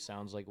probably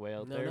sounds like way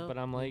out No, there, no. but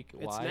I'm like,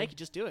 It's why? Nike.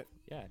 Just do it.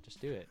 Yeah,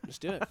 just do it.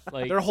 Just do it.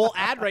 Like Their whole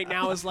ad right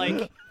now is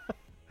like,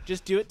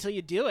 just do it till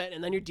you do it,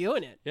 and then you're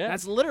doing it. Yeah.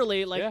 That's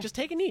literally like, Yeah. just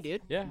take a knee,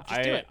 dude. yeah,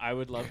 Just do it. I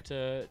would love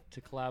to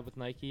collab with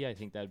Nike. I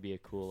think that'd be a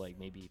cool like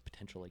maybe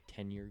potential like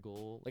 10-year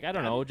goal. Like I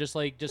don't know, just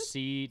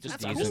see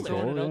that's throwing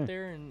cool, it man. out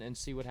there and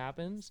see what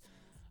happens.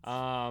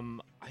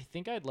 I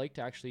think I'd like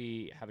to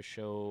actually have a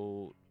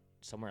show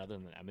somewhere other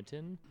than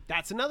Edmonton.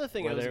 That's another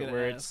thing I was going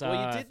where to it's, ask.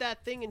 Well, you did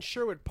that thing in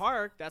Sherwood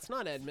Park. That's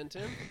not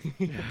Edmonton.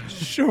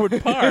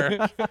 Sherwood Park.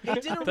 He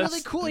did a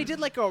really cool. He did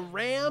like a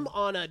ram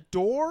on a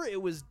door.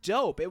 It was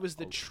dope. It was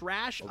the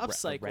trash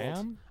upcycled.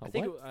 ram? I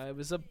think it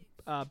was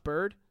a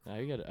bird.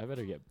 I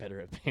better get better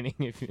at painting.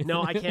 If you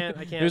No, I can't.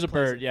 It was a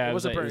place bird. Yeah, it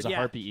was a bird. It was a yeah.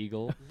 harpy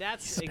eagle.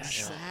 That's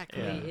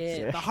exactly Yeah.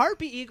 it. The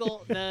harpy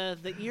eagle.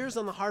 The ears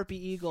on the harpy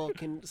eagle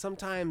can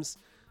sometimes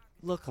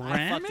look.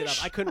 I fucked it up.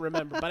 Ramish? I couldn't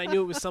remember, but I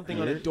knew it was something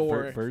on a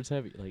door. Birds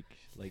have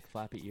like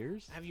flappy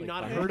ears. Have you Like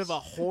not birds? heard of a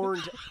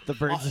horned The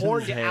bird's in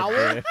horned his head, owl?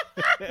 yeah.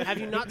 Have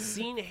you not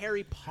seen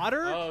Harry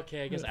Potter? Oh,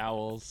 okay, I guess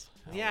owls.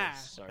 Yeah.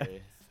 Owls,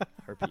 sorry.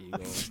 Harpy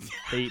eagles.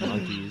 They eat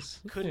monkeys.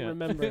 Couldn't Yeah.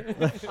 remember.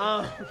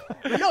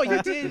 But no,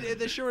 you did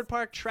the Sherwood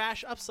Park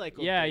trash upcycle.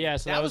 Yeah, thing. yeah.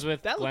 So that was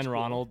with that looked Glenn cool.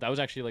 Ronald. That was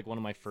actually like one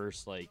of my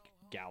first like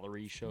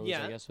gallery shows,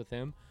 Yeah. I guess, with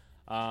him.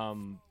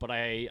 But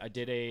I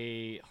did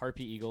a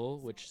harpy eagle,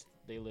 which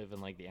they live in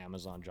like the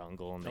Amazon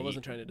jungle, and I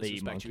wasn't trying to they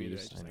eat disrespect you either.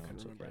 monkeys. I know, couldn't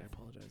it's remember. okay. I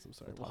apologize. I'm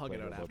sorry. We'll We'll hug talk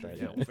it out later, after. we'll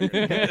Yeah,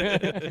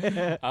 try we'll figure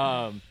it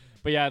out.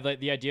 But yeah,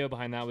 the idea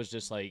behind that was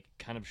just like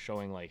kind of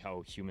showing like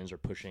how humans are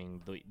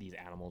pushing these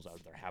animals out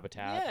of their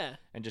habitat, Yeah.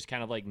 and just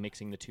kind of like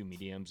mixing the two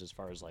mediums as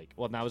far as like,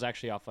 well, that was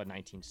actually off a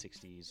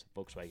 1960s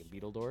Volkswagen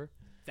Beetle door.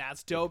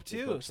 That's dope the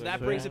too. So that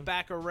Volkswagen. brings it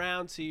back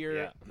around to your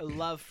Yeah.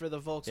 love for the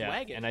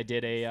Volkswagen. Yeah, and I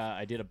did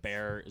a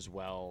bear as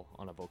well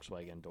on a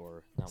Volkswagen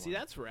door. See,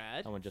 that's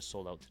rad. That one just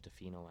sold out to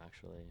Tofino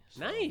actually. So,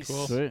 Nice.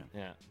 Cool. Sweet.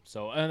 Yeah.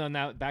 So and then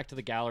now back to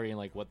the gallery and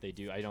like what they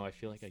do. I know I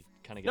feel like I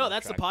kind of get No, off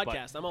that's the track,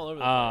 podcast. I'm all over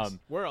the place.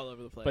 We're all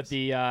over the place. But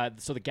the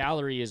so the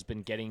gallery has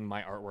been getting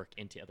my artwork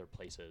into other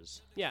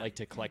places. Yeah. Like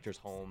to collectors'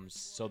 homes.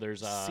 So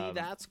there's see,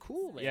 that's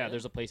cool, man. yeah,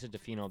 there's a place in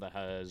Tofino that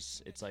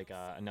has it's like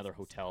another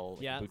hotel,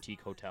 like Yeah. a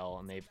boutique hotel,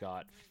 and they've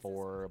got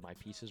 4 of my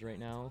pieces right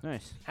now.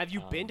 Nice. Have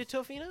you been to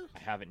Tofino? I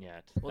haven't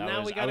yet. Well, That now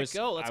was- we I gotta was-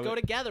 go. Let's I go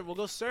was together. We'll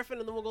go surfing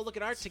and then we'll go look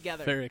at art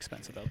together. Very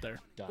expensive out there.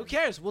 done. Who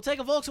cares? We'll take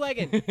a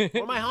Volkswagen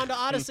or my Honda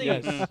Odyssey.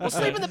 Yes. We'll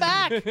sleep in the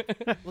back.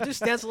 We'll do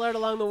stencil art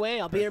along the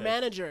way. I'll be your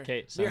Perfect. manager.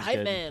 Okay, Be your sounds hype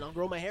good. man. I'll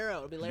grow my hair out.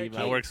 It'll be Larry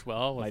That King. works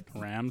well with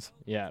Rams.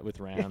 Yeah, with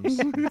Rams.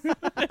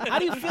 How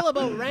do you feel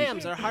about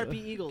Rams or Harpy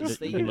Eagles?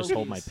 They you eat can just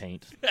hold my monkeys.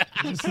 paint.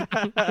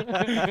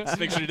 Just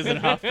make sure he doesn't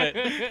huff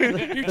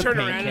it. You turn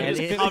around and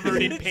Kenny. it's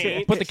covered in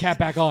paint. Put the cap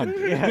back on.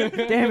 Yeah.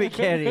 Damn it,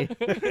 Kenny.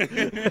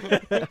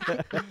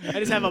 I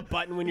just have a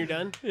button when you're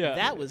done. Yeah.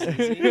 That was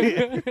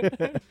easy.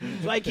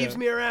 That's why he keeps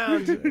me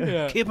around.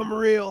 Yeah. Keep him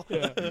real.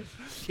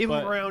 Keep him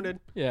But- grounded.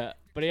 Yeah,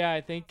 but yeah,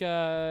 I think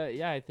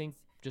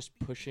just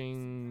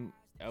pushing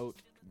out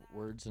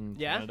words in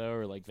Yeah? Canada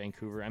or like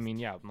Vancouver. I mean,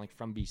 yeah, I'm like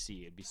from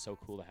BC. It'd be so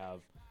cool to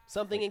have.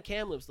 Something in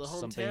Kamloops, the hometown.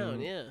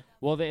 Something- Yeah.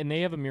 Well,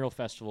 they have a mural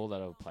festival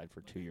that I've applied for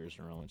 2 years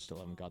in a row and still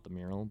haven't got the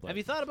mural. But Have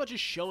you thought about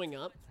just showing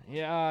up?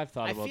 yeah, I've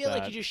thought I about feel that.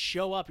 like you just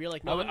show up. You're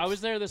like, I, no, I was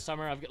there this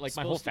summer. I've got like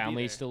my whole supposed to be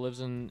family there. still lives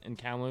in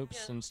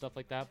Kamloops Yeah. and stuff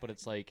like that. But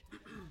it's like,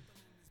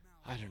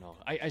 I don't know.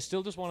 I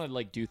still just want to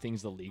like do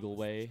things the legal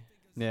way.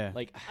 Yeah.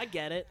 Like I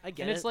get it. I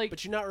get And it. it's like-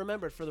 but you're not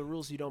remembered for the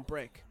rules you don't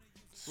break.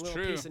 It's A little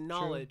true. piece of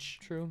knowledge.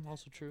 True,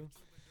 also true.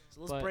 So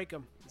let's But- break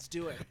them. Let's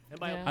do it. And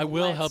by Yeah. I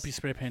will let's- help you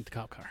spray paint the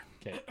cop car.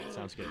 Okay,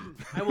 sounds good.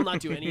 I will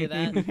not do any of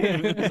that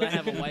because I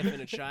have a wife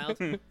and a child.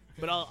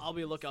 But I'll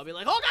be looking. I'll be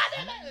like, oh god,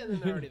 damn it," and then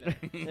they're already there.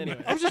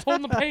 Anyway, I was just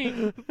holding the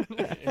paint.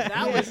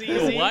 that was Yo,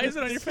 easy. why is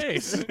it on your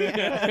face?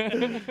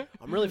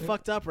 I'm really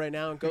fucked up right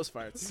now in ghost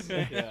farts.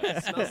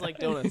 It smells like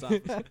donuts. Off.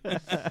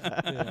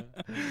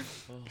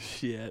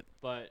 Shit.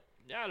 But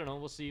yeah, I don't know.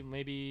 We'll see.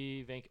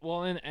 Maybe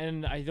Well,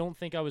 and I don't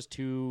think I was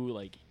too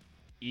like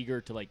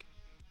eager to like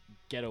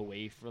get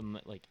away from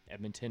like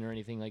Edmonton or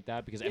anything like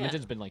that because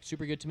Edmonton's been like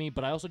super good to me,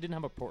 but I also didn't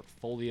have a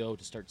portfolio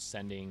to start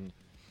sending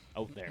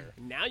out there.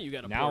 Now you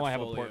got a now portfolio. I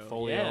have a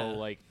portfolio. Yeah.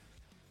 Like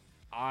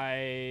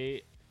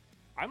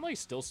I'm like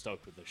still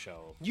stoked with the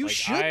show. You like,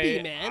 should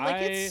be, man.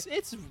 Like it's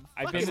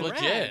I've fucking been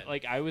legit. rad.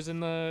 Like I was in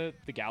the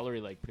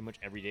gallery like pretty much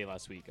every day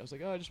last week. I was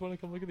like, oh, I just want to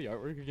come look at the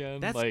artwork again.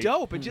 That's like,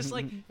 dope. And just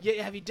like,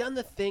 have you done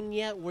the thing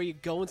yet where you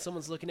go and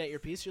someone's looking at your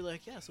piece? You're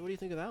like, yeah. So what do you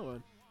think of that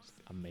one?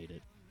 I made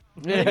it.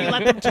 And then you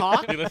let them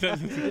talk. You let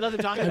them- You let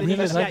them talk. I And then you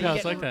really just, like you how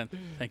it's get, like that.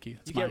 Thank you.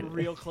 It's You get mine.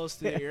 real close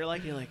to their ear,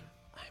 like you're like,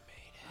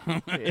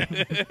 I made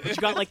it. But you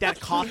got like that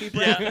coffee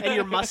breath, and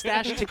your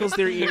mustache tickles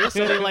their ear,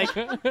 so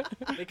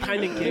they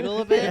kind of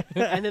giggle a bit,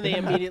 and then they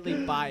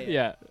immediately buy it.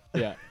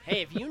 Yeah.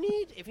 Hey, if you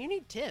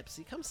need tips,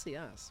 you come see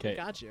us. We 'Kay.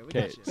 got you. We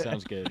Okay, got you.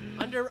 sounds good.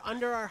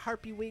 Under our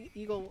harpy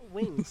eagle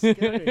wings.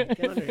 Get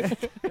under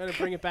it. Gotta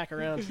bring it back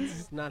around.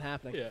 It's not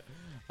happening.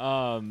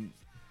 Yeah.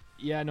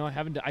 Yeah, no, I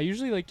haven't. I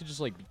usually like to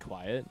just like be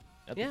quiet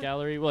at the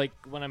gallery. Like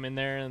when I'm in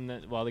there, and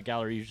the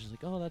gallery is just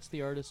like, oh, that's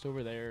the artist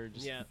over there.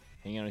 Just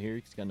hang out here.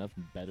 He's got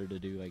nothing better to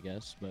do, I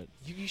guess. But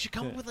You should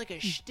come up with like a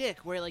shtick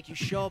where like you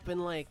show up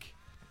and like,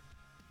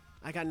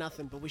 I got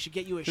nothing, but we should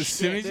get you a As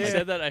soon as shtick. you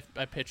said that,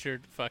 I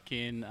pictured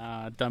fucking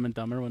Dumb and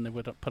Dumber when they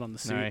would put on the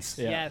suits. Nice.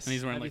 Yeah. Yes. And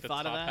he's wearing Have like you the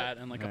thought top of that? hat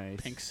and like a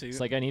Nice. pink suit. it's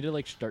like I need to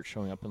like start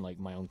showing up in like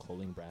my own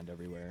clothing brand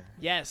everywhere.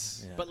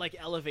 Yes, Yeah. but like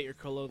elevate your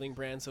clothing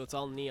brand so it's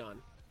all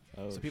neon.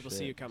 Oh, So people see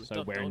shit. you coming. So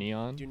Don't- wear don't-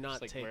 neon. do not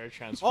Just, like, take- wear a Oh,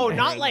 transformer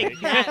not and, like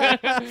that.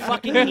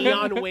 Fucking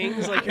neon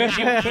wings, like you're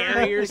Jim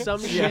Carrey or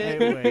some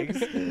shit.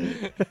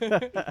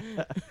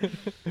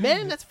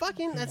 Man,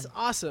 that's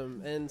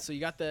awesome. And so you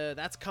got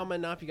that's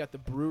coming up. You got the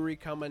brewery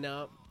coming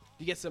up.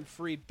 You get some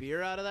free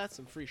beer out of that,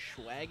 some free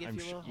swag, if I'm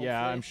you will. yeah,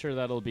 hopefully. I'm sure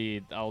that'll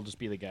be. I'll just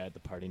be the guy at the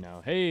party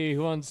now. Hey,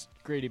 who wants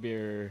Grady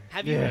beer?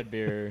 Have you- Red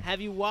beer? Have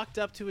you walked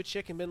up to a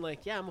chick and been like,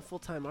 "Yeah, I'm a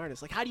full-time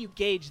artist"? Like, how do you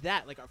gauge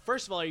that? Like,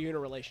 first of all, are you in a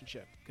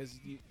relationship? Because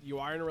you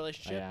are in a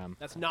relationship. am.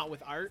 That's not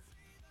with art.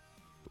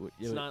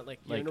 It's not like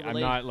you're like in a I'm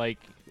relation- not like.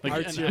 like,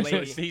 Art's and your actually,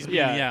 lady. he's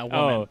Yeah. a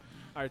woman.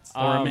 Art's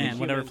Or a Um, man,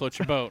 whatever human. floats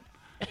your boat.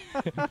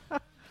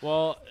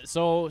 Well,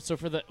 so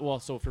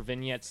for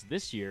vignettes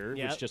this year,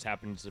 Yep. which just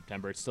happened in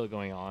September, it's still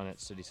going on at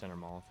City Center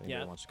Mall. If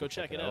anybody Yeah, wants to go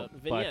check it out.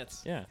 But,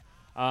 Vignettes. yeah.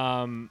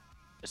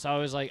 So I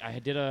was like, I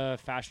did a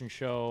fashion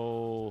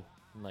show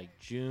in, like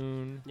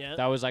June. Yeah.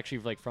 That was actually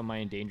like from my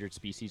endangered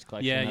species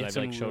collection Yeah, you that had I've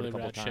some like showed really a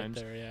couple rad shit times.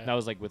 there, yeah. That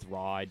was like with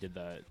Raw. I did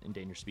the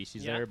endangered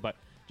species Yeah. there, but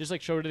just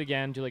like showed it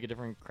again to like a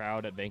different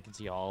crowd at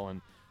Vacancy Hall,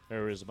 and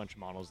there was a bunch of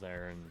models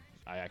there, and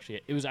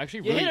it was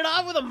actually You really hit it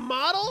off with a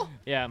model?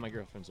 yeah. My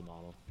girlfriend's a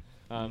model.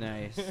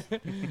 Nice.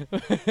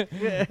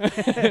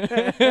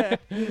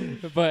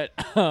 But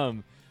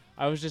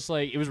I was just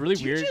like, it was really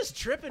Do weird. you just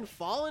trip and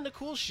fall into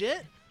cool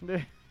shit?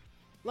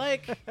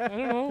 Like, I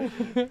don't know.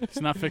 It's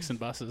not fixing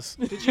buses.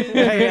 did you?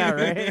 yeah,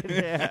 right.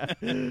 Yeah.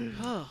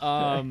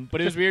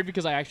 But it was weird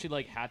because I actually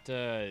like had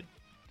to.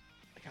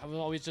 Like, I would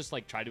always just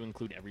like try to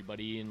include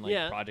everybody in like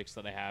Yeah. projects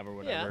that I have or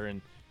whatever,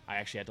 and I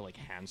actually had to like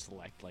hand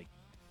select like,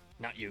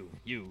 not you,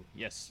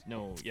 yes,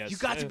 no, yes. You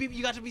got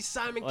to be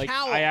Simon like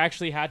Cowell. I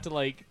actually had to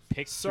like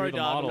pick Sorry, through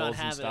the dog, I'm not models and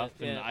having stuff,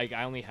 it, and yeah.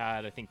 I only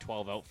had I think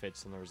 12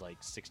 outfits, and there was like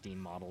 16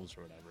 models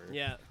or whatever.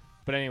 Yeah,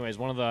 But anyways,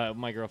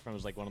 my girlfriend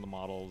was like one of the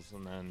models,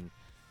 and then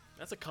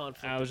that's a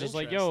conflict. I was of just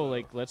like, interest, yo, though.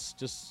 like let's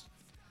just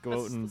go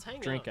Let's- out and let's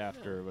hang drink out, yeah.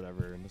 after or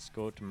whatever, and let's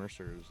go out to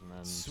Mercer's, and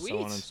then so Sweet.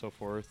 on and so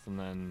forth, and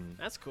then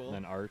That's cool. and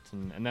then art,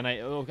 and then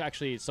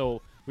actually,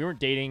 so we weren't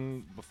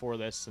dating before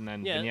this, and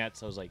then Yeah.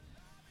 vignettes. I was like,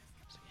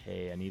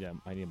 hey, I need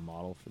a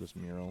model for this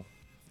mural,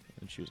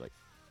 and she was like,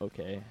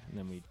 okay, and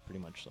then we pretty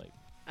much like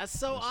That's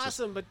so It's just-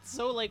 awesome, but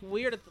so like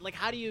weird. Like,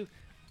 how do you?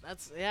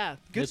 That's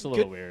good. it's a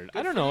little good- weird. good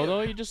I don't for know you.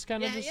 though. You just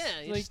kind of Yeah, just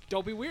yeah. You like just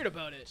don't be weird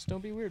about it. just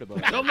don't be weird about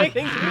it. Don't make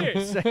things weird.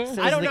 Says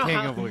I don't the know king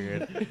how. of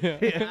weird.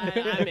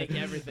 I make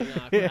everything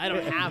awkward. I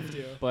don't have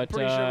to. But, I'm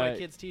pretty sure my uh,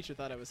 kid's teacher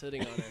thought I was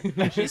hitting on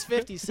her. She's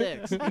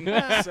 56.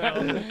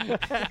 So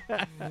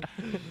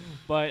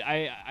But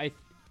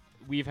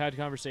we've had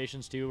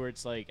conversations too where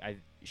it's like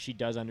she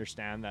does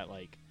understand that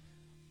like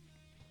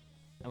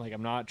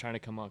I'm not trying to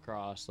come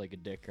across like a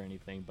dick or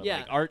anything, but Yeah.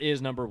 like art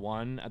is number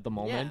one at the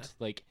moment.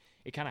 Like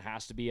it kind of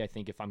has to be, I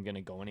think, if I'm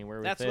gonna go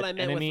anywhere that's with it. what I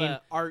meant and with I mean,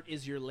 art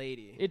is your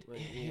lady. it Like,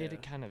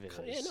 it kind of is.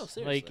 Yeah, no, Like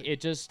seriously. it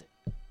just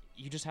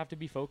you just have to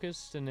be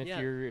focused, and if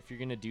Yeah. you're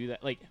gonna do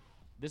that, like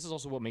this is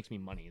also what makes me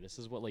money. This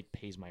is what like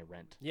pays my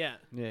rent. Yeah.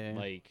 Yeah.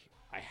 Like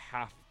I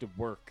have to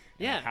work.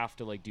 And Yeah. I have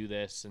to like do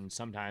this, and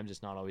sometimes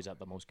it's not always at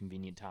the most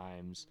convenient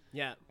times.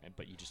 Yeah.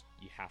 But you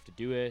have to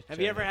do it. Have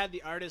you ever had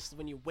the artist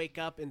when you wake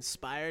up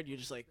inspired? You're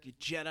just like you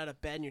jet out of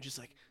bed and you're just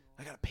like,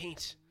 I gotta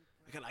paint.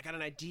 I got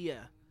an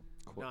idea.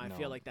 No, I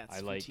feel like that's I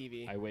from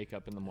TV. I wake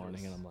up in the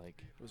morning and I'm like,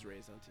 I was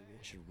raised on TV.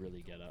 I should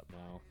really get up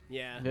now.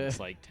 Yeah. It's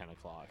like 10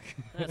 o'clock.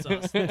 That's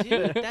awesome,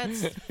 dude.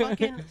 That's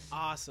fucking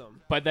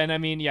awesome. But then I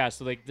mean, yeah.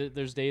 So like,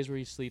 there's days where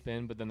you sleep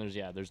in, but then there's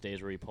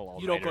days where you pull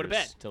all You don't go to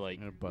nighters bed. to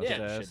like Or bust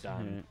get ass. shit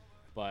done. Yeah.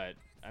 But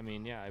I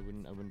mean, yeah, I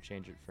wouldn't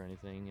change it for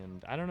anything.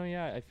 And I don't know.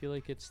 Yeah, I feel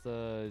like it's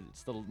the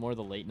more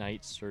the late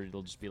nights, or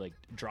it'll just be like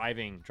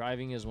driving.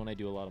 Driving is when I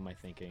do a lot of my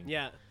thinking.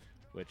 Yeah.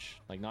 Which,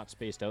 like, not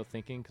spaced out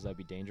thinking because that'd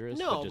be dangerous.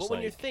 No, just but when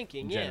like, you're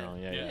thinking, in general,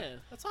 yeah.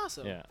 That's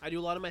awesome. Yeah. I do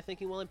a lot of my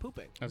thinking while I'm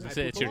pooping. I was gonna I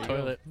say, poop it's a your lot.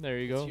 toilet. There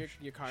you go. It's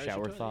your car is Shower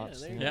your toilet.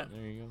 thoughts. Yeah, there you Yeah. go.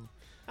 There you go.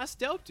 That's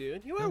dope,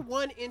 dude. You are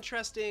one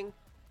interesting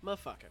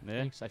motherfucker. Yeah.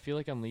 Thanks. I feel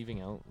like I'm leaving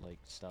out like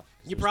stuff.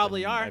 'cause You there's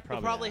probably been- are. I You'll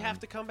probably probably am. have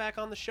to come back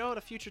on the show at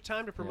a future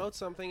time to promote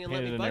something and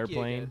Painted let me an bug you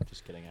airplane. again.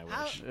 Just kidding. I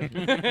How-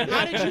 wish.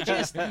 How did you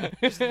just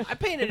I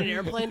painted an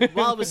airplane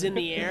while it was in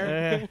the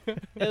air. It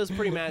was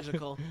pretty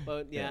magical.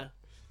 But yeah.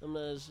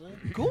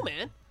 Cool,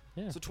 man.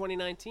 Yeah. So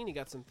 2019, you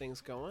got some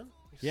things going.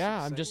 Yeah, I'm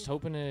Exciting. just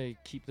hoping to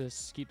keep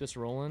this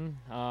rolling.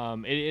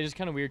 It is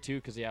kind of weird too,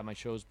 because my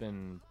show's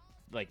been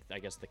like, I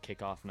guess the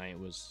kickoff night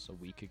was a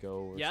week ago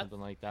or Yeah. something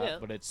like that. Yeah.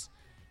 But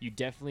you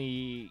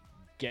definitely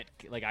get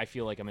like, I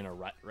feel like I'm in a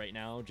rut right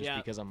now just Yeah.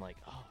 because I'm like,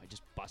 oh, I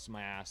just busted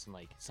my ass, and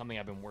like something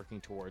I've been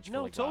working towards for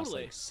No, like the last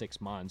totally. like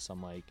 6 months.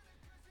 I'm like,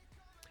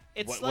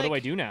 It's what do I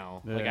do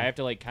now? Like, Yeah. I have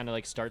to like kind of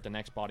like start the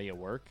next body of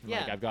work. And,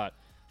 like, Yeah. I've got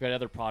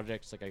other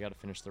projects. Like, I got to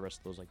finish the rest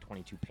of those like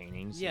 22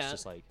 paintings. Yeah. It's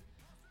just like,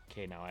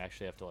 okay, now I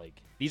actually have to like.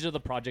 These are the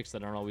projects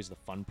that aren't always the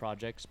fun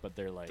projects, but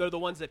they're like They're the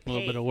ones that A pay.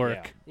 little bit of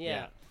work.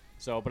 Yeah.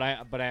 So, but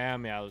I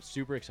am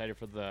super excited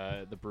for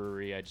the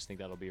brewery. I just think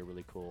that'll be a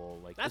really cool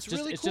like. That's it's just,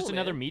 really It's cool, just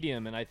another man.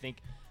 medium, and I think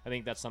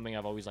that's something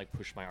I've always like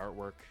pushed my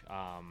artwork.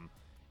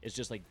 It's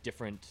just like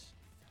different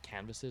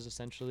canvases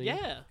essentially.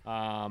 Yeah.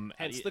 Hence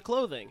Hence the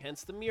clothing,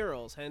 hence the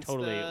murals, hence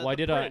totally. the Well, I the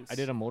did a prints.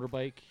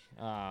 motorbike.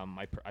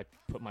 I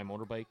put my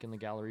motorbike in the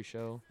gallery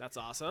show. That's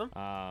awesome.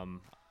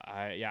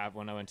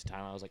 When I went to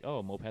Thailand, I was like,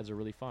 oh, mopeds are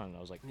really fun.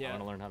 I was like, Yeah. I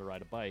want to learn how to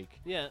ride a bike.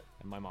 Yeah.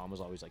 And my mom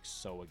was always like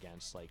so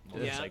against like Yeah.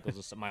 motorcycles.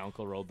 and stuff. My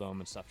uncle rode them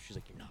and stuff. She's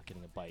like, you're not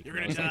getting a bike. You're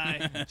And I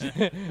gonna was die.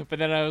 like- but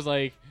then I was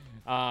like,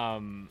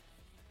 I'm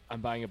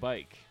buying a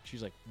bike.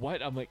 She's like,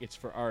 what? I'm like, it's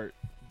for art,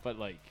 but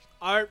like,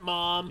 Art,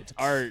 mom. it's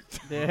art.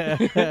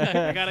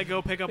 I gotta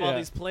go pick up all Yeah.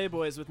 these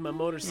Playboys with my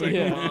motorcycle,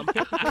 Yeah. mom.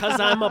 Because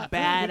I'm a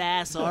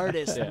badass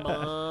artist, Yeah.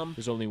 mom.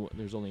 There's only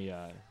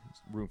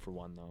room for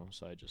one though,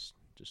 so I just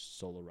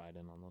solo ride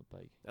in on the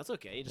bike. That's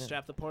okay. You just Yeah.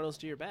 strap the pornos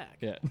to your back.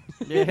 Yeah.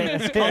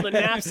 It's called a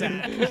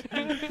knapsack.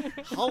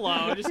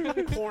 Hello, just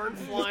corn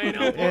flying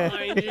out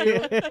behind you.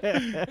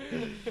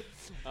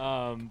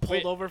 But-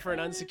 Pulled over for an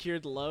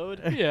unsecured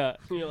load. Yeah.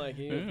 You're like,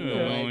 you have Oh,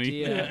 no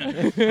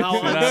idea yeah.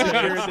 how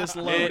unsecured this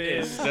load It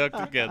is is. stuck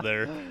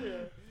together.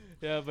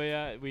 Yeah,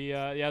 but we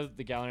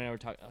the gallery and I were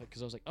talking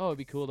because I was like, oh, it'd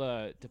be cool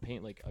to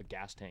paint like a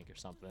gas tank or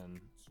something. And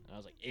I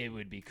was like, it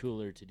would be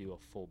cooler to do a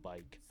full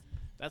bike.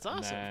 That's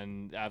awesome.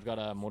 And I've got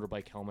a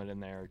motorbike helmet in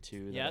there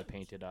too that Yeah. I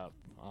painted up.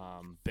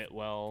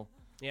 Bitwell.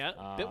 Yeah,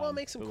 Bitwell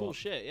makes some cool Bitwell.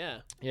 shit.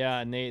 Yeah, Yeah,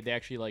 and they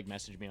actually like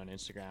messaged me on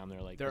Instagram.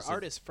 They're like, they're this is-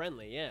 artist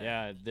friendly. Yeah.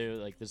 Yeah, they're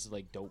like, this is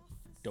like dope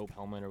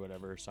helmet or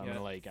whatever. So I'm Yeah.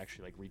 gonna like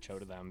actually like reach out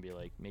to them and be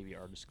like, maybe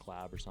artist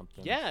collab or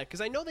something. Yeah,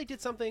 because I know they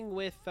did something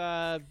with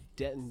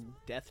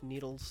death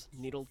needles,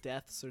 needle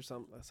deaths or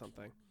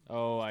something.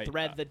 Oh, I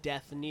Thread the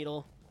death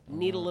needle,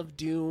 needle of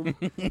doom.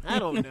 I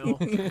don't know.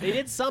 They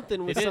did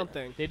something with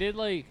something. They did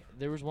like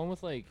there was one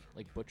with like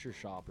butcher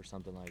shop or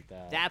something like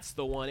that. That's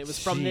the one. It was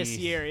from this Jeez.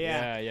 year.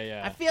 Yeah.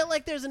 Yeah. I feel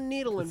like there's a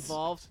needle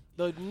involved.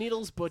 The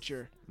needle's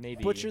butcher.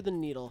 Maybe Butcher the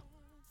needle.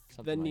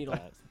 something like needle.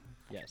 that.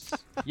 Yes.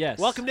 Yes.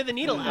 Welcome to the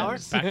needle hour.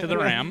 Back to the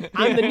Ram.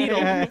 I'm the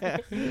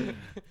needle.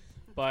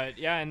 But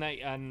yeah,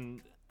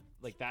 and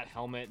like that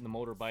helmet and the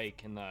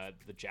motorbike and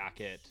the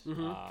jacket,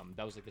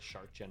 that was like the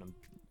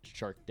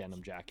shark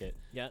denim jacket.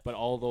 Yeah. But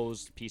all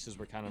those pieces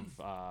were kind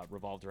of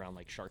revolved around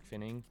like shark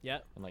finning. Yeah.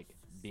 And like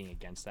being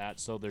against that.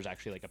 So there's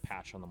actually like a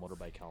patch on the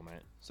motorbike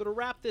helmet. So to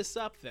wrap this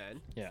up,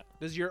 then, Yeah.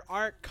 does your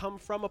art come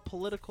from a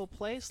political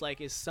place? Like,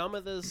 is some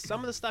of the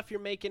stuff you're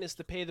making is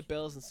to pay the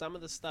bills, and some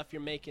of the stuff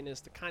you're making is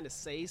to kind of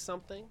say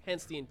something?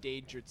 Hence the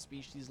endangered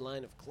species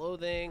line of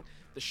clothing,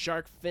 the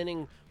shark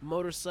finning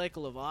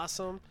motorcycle of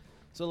awesome.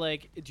 So,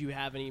 like, do you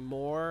have any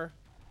more?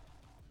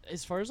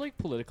 As far as like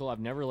political, I've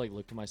never like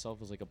looked at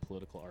myself as like a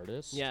political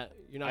artist. Yeah,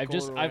 you're not.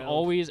 I've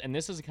always, and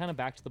this is kind of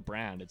back to the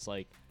brand. It's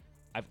like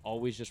I've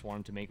always just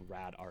wanted to make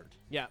rad art.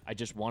 Yeah. I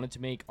just wanted to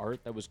make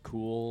art that was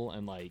cool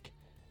and like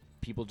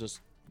people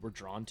just were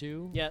drawn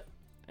to. Yeah.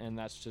 And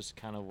that's just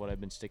kind of what I've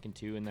been sticking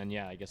to. And then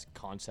yeah, I guess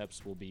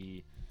concepts will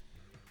be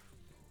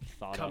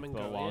thought Come up and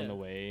go, along yeah. the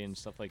way and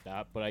stuff like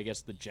that. But I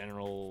guess the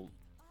general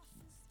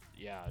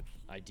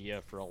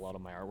idea for a lot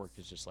of my artwork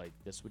is just like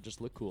this would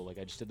just look cool. Like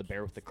I just did the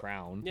bear with the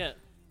crown. Yeah. I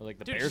was like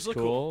the Dude, it bear's just look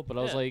cool, cool. but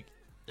I was Yeah. like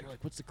they're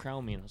like, what's the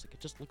crown mean? I was like, it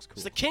just looks cool.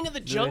 It's the king of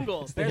the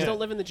jungle. Bears Yeah. don't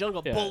live in the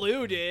jungle. Yeah.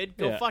 Baloo did.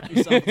 Go Yeah. fuck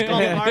yourself. It's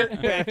called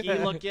art, Becky.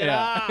 Look it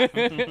up.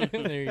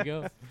 There you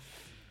go.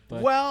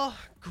 But- Well,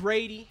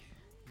 Grady,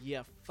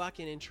 you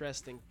fucking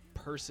interesting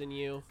person,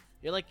 you.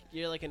 You're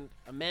like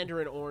a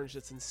mandarin orange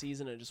that's in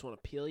season and I just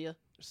want to peel you.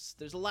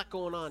 There's a lot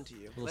going on to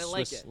you. I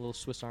like it. A little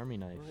Swiss Army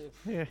knife.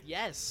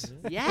 Yes,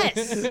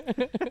 yes.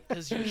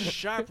 Because you're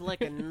sharp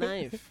like a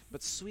knife,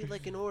 but sweet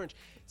like an orange.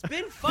 It's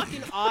been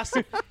fucking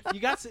awesome. You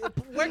got.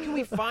 Where can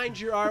we find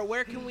your art?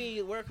 Where can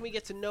we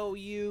get to know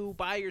you?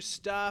 Buy your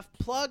stuff.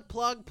 Plug.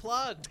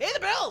 Pay the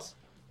bills.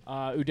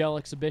 Udell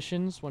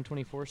Exhibitions,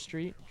 124th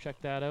Street.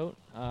 Check that out.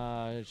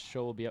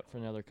 Show will be up for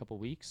another couple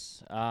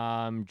weeks.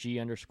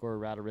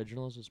 G_Rad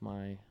Originals is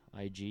my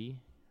IG.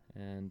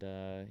 And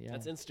yeah.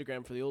 That's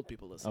Instagram for the old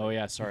people listening. Oh,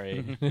 yeah, sorry.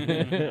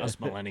 Us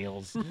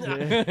millennials.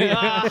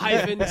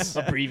 Hyphens.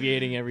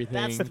 Abbreviating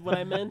everything. That's what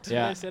I meant when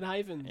I said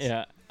hyphens.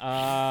 Yeah.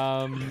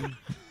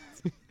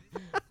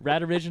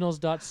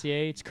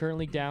 Radoriginals.ca. It's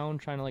currently down,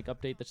 trying to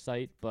update the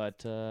site,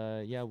 but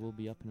yeah, we'll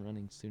be up and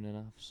running soon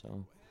enough.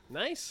 So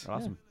nice.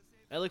 Awesome.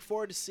 I look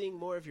forward to seeing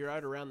more of your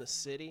art around the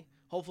city.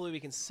 Hopefully we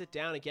can sit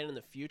down again in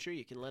the future.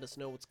 You can let us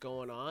know what's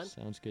going on.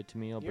 Sounds good to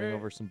me. I'll bring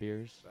over some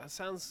beers. That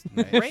sounds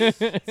great.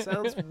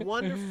 Sounds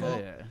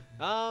wonderful.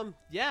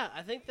 Yeah.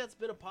 I think that's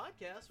been a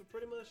podcast.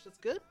 That's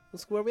good.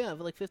 That's where we at.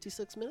 Like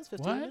 56 minutes,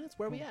 15 minutes?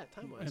 Where are we at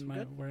time-wise?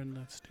 We're in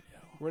the studio.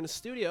 We're in the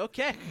studio.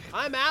 Okay.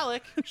 I'm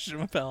Alec.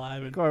 Shimapel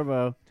Ivan.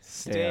 Corvo.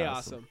 Stay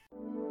awesome.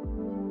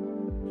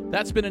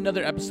 That's been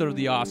another episode of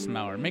The Awesome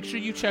Hour. Make sure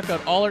you check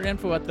out all our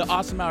info at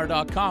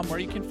theawesomehour.com, where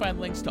you can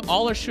find links to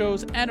all our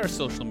shows and our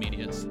social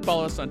medias.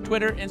 Follow us on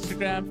Twitter,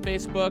 Instagram,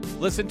 Facebook.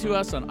 Listen to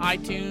us on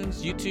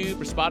iTunes,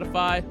 YouTube, or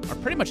Spotify, or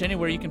pretty much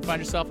anywhere you can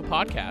find yourself a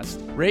podcast.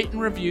 Rate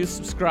and review,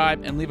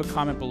 subscribe, and leave a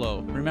comment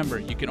below. Remember,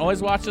 you can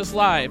always watch us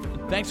live.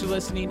 Thanks for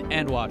listening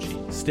and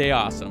watching. Stay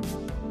awesome.